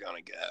where you're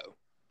going to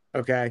go.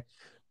 Okay,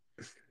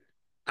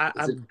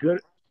 I'm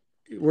good.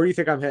 Where do you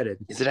think I'm headed?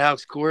 Is it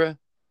Alex Cora?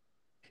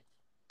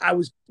 I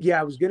was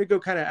going to go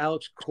kind of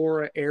Alex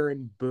Cora,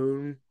 Aaron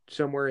Boone,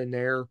 somewhere in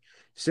there,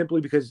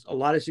 simply because a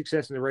lot of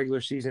success in the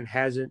regular season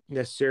hasn't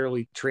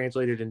necessarily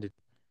translated into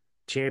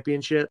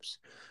championships.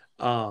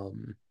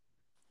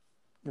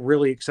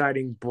 Really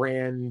exciting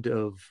brand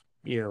of,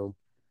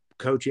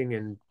 coaching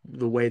and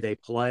the way they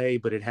play,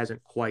 but it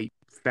hasn't quite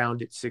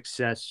found its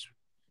success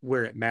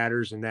where it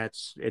matters. And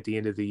that's at the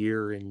end of the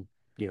year in,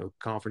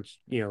 conference,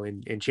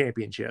 in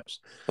championships.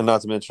 And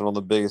not to mention on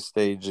the biggest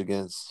stage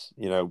against,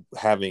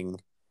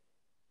 having,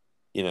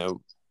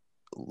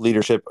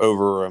 leadership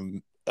over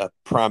a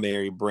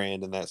primary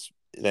brand in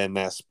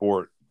that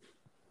sport.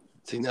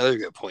 It's another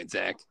good point,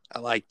 Zach. I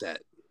like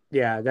that.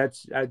 Yeah,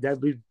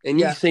 that'd be. And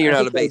you say you're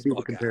not a baseball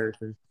guy.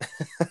 Comparison.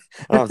 I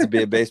don't have to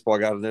be a baseball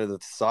guy to know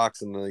that the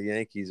Sox and the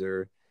Yankees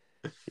are,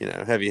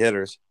 heavy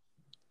hitters.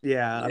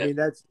 Yeah, I mean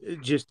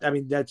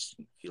that's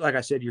like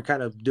I said, you're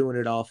kind of doing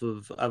it off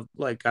of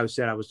like I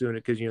said, I was doing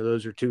it because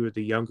those are two of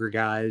the younger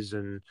guys,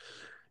 and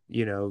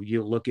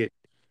you look at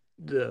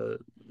the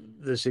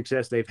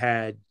success they've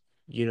had,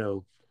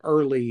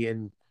 early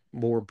and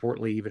more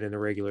importantly even in the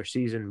regular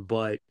season,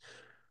 but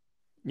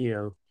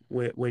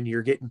when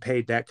you're getting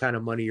paid that kind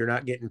of money, you're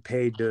not getting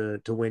paid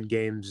to win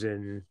games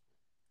in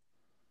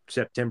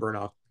September and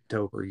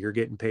October. You're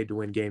getting paid to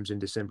win games in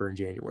December and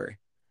January.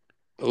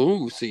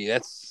 Oh, see,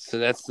 that's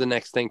the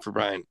next thing for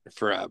Brian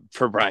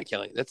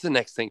Kelly. That's the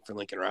next thing for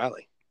Lincoln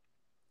Riley.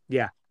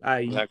 Yeah,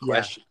 without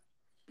question.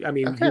 I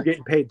mean, Okay. you're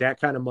getting paid that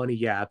kind of money.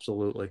 Yeah,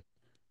 absolutely.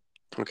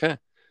 Okay.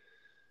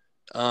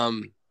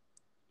 And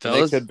they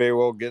Fellas, could very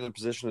well get in a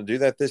position to do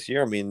that this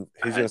year. I mean,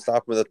 who's going to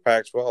stop them with the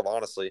Pac-12?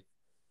 Honestly,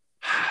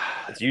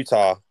 it's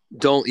Utah.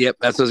 Yep,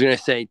 that's what I was going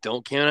to say.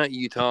 Don't count out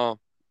Utah.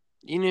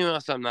 You know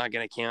else I'm not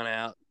going to count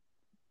out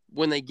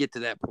when they get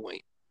to that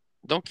point.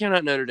 Don't count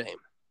out Notre Dame.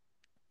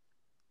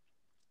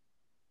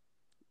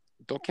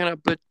 Don't count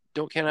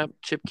out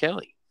Chip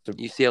Kelly,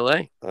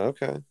 UCLA.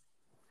 Okay.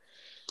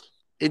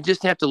 It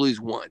just have to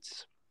lose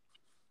once.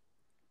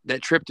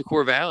 That trip to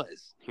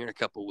Corvallis here in a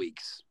couple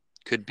weeks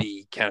could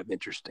be kind of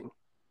interesting.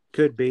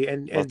 Could be.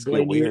 And Let's get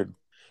Blaine, weird.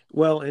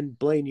 and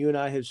Blaine, you and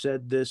I have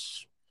said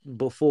this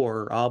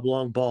before.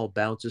 Oblong ball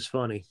bounces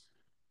funny.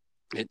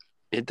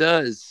 It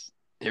does.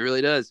 It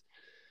really does.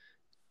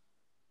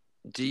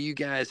 Do you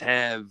guys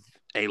have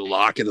a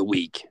lock of the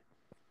week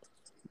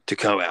to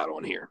come out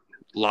on here?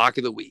 Lock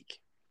of the week.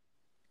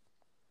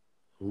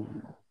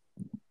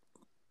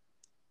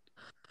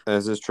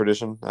 As is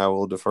tradition, I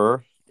will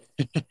defer.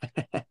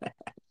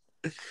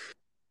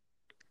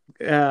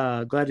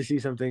 Glad to see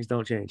some things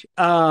don't change.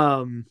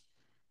 Lock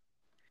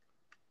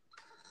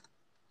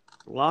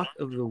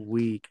of the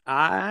week.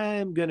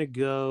 I'm gonna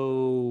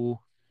go.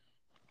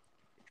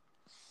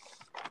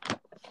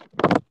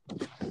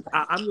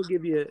 I'm gonna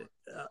give you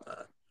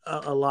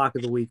a lock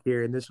of the week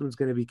here, and this one's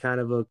gonna be kind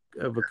of a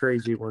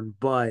crazy one,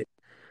 but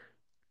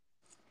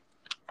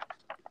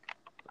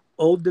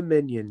Old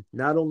Dominion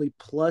not only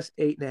plus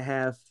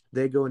 8.5,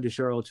 they go into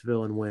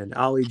Charlottesville and win.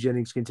 Ollie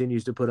Jennings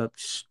continues to put up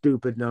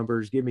stupid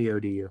numbers. Give me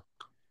ODU.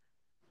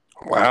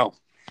 Wow.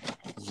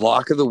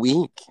 Lock of the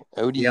week.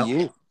 ODU.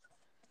 Yep.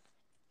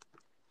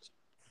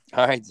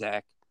 All right,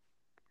 Zach.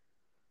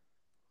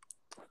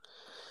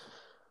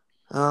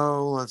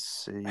 Oh, let's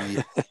see.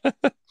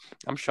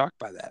 I'm shocked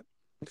by that.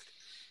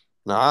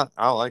 No,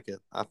 I like it.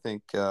 I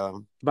think.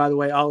 By the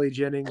way, Ollie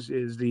Jennings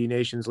is the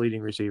nation's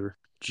leading receiver.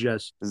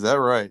 Is that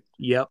right?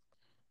 Yep.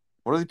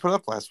 What did he put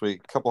up last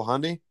week? A couple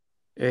hundy?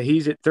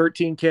 He's at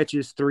 13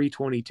 catches,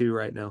 322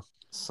 right now.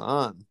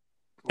 Son.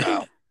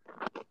 Wow.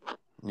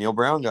 Neil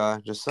Brown guy,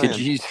 just saying. Could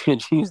you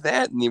use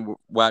that in the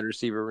wide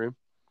receiver room?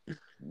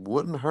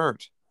 Wouldn't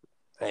hurt.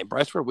 Hey,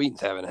 Bryce Ford Wheaton's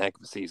having a heck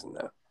of a season,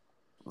 though.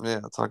 Yeah,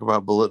 talk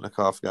about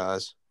Bolitnikov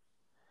guys.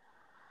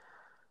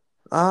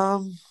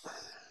 Let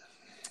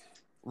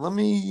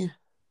me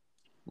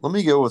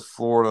go with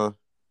Florida,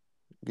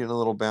 getting a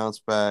little bounce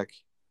back.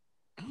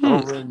 I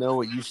don't really know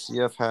what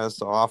UCF has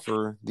to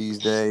offer these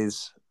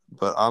days,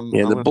 but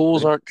the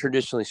Bulls aren't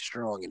traditionally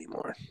strong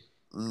anymore.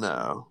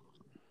 No,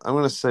 I'm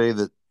going to say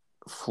that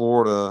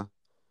Florida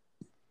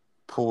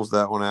pulls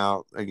that one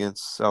out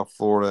against South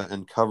Florida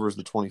and covers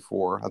the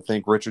 24. I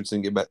think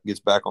Richardson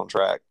gets back on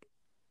track.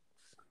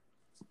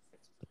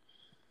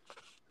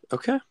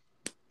 Okay.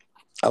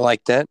 I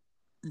like that.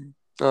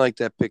 I like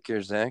that pick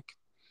here, Zach.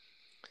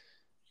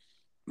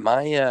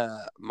 My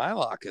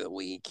lock of the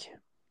week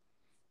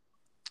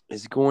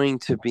is going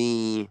to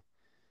be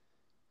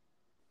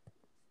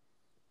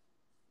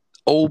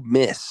Ole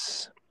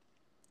Miss,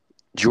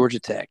 Georgia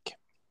Tech.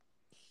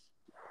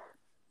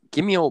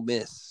 Give me Ole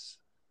Miss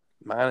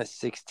minus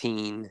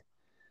 16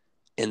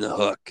 in the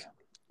hook,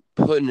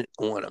 putting it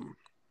on them.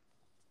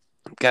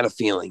 Got a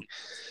feeling.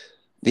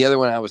 The other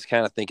one I was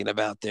kind of thinking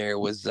about there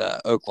was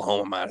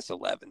Oklahoma minus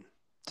 11.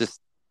 Just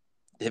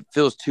it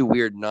feels too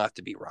weird not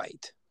to be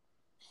right.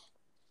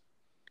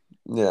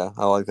 Yeah,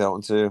 I like that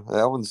one too.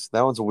 That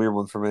one's a weird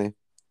one for me.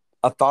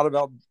 I thought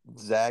about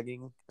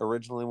zagging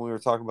originally when we were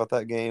talking about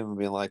that game and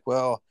being like,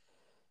 well,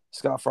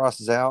 Scott Frost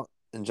is out,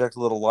 inject a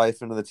little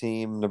life into the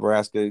team.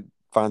 Nebraska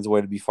finds a way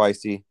to be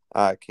feisty.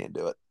 I can't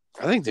do it.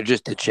 I think they're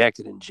just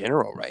dejected in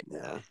general right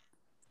now.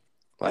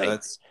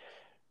 Like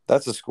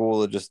that's a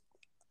school that just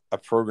a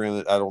program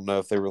that I don't know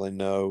if they really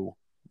know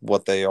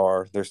what they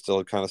are. They're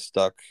still kind of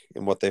stuck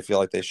in what they feel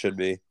like they should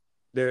be.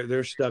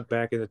 They're stuck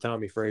back in the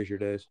Tommy Frazier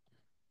days.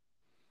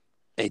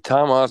 Hey,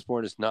 Tom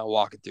Osborne is not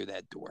walking through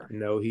that door.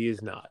 No, he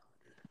is not.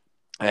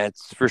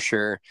 That's for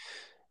sure.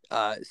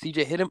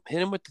 CJ, hit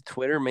him with the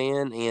Twitter,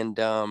 man, and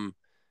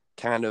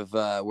kind of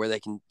where they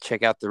can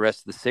check out the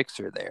rest of the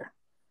Sixer there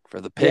for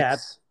the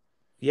picks.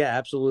 Yeah,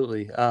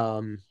 absolutely.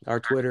 Our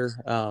Twitter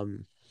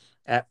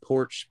at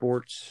Porch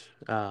Sports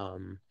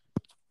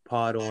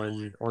Pod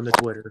on the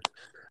Twitter.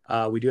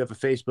 We do have a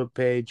Facebook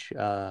page,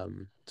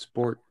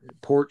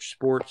 Porch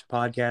Sports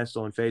Podcast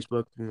on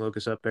Facebook. You can look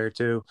us up there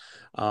too.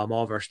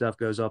 All of our stuff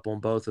goes up on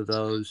both of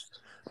those.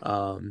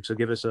 So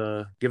give us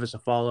a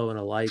follow and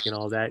a like and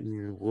all that,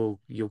 and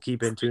you'll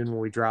keep in tune when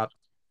we drop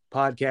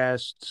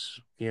podcasts.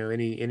 You know,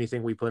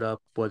 anything we put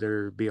up,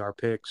 whether it be our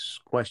picks,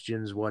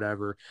 questions,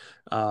 whatever.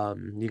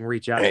 You can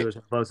reach out to us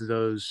on both of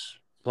those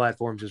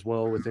platforms as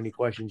well with any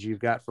questions you've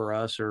got for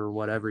us or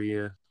whatever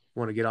you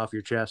want to get off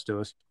your chest to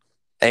us.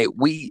 Hey,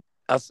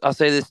 I'll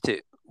say this too.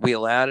 We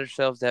allowed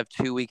ourselves to have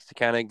 2 weeks to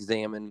kind of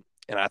examine,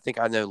 and I think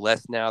I know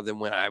less now than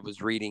when I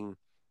was reading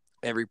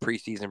every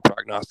preseason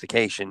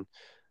prognostication.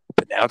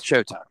 But now it's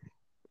showtime.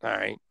 All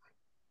right.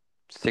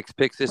 6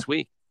 picks this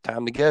week.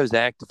 Time to go,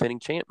 Zach, defending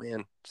champ,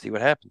 man. See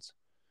what happens.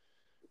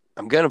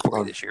 I'm gunning for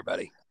you this year,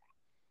 buddy.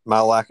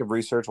 My lack of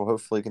research will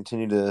hopefully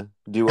continue to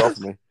do well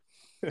for me.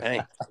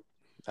 Hey,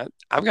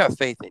 I've got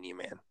faith in you,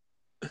 man.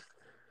 I'm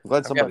glad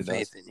I've somebody got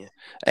faith does. in you.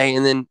 Hey,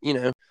 and then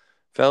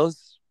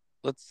fellas,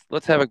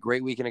 let's have a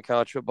great weekend of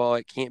college football.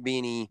 It can't be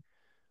any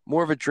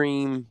more of a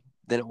dream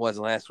than it was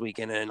last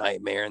weekend, and a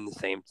nightmare in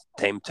the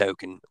same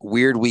token.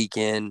 Weird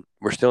weekend.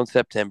 We're still in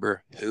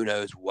September. Who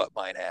knows what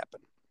might happen?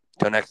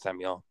 Till next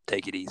time, y'all.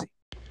 Take it easy.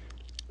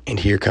 And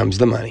here comes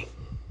the money.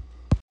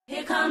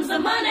 Here comes the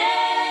money.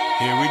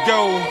 Here we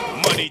go.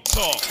 Money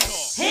talk.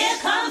 Here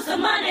comes the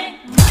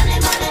money.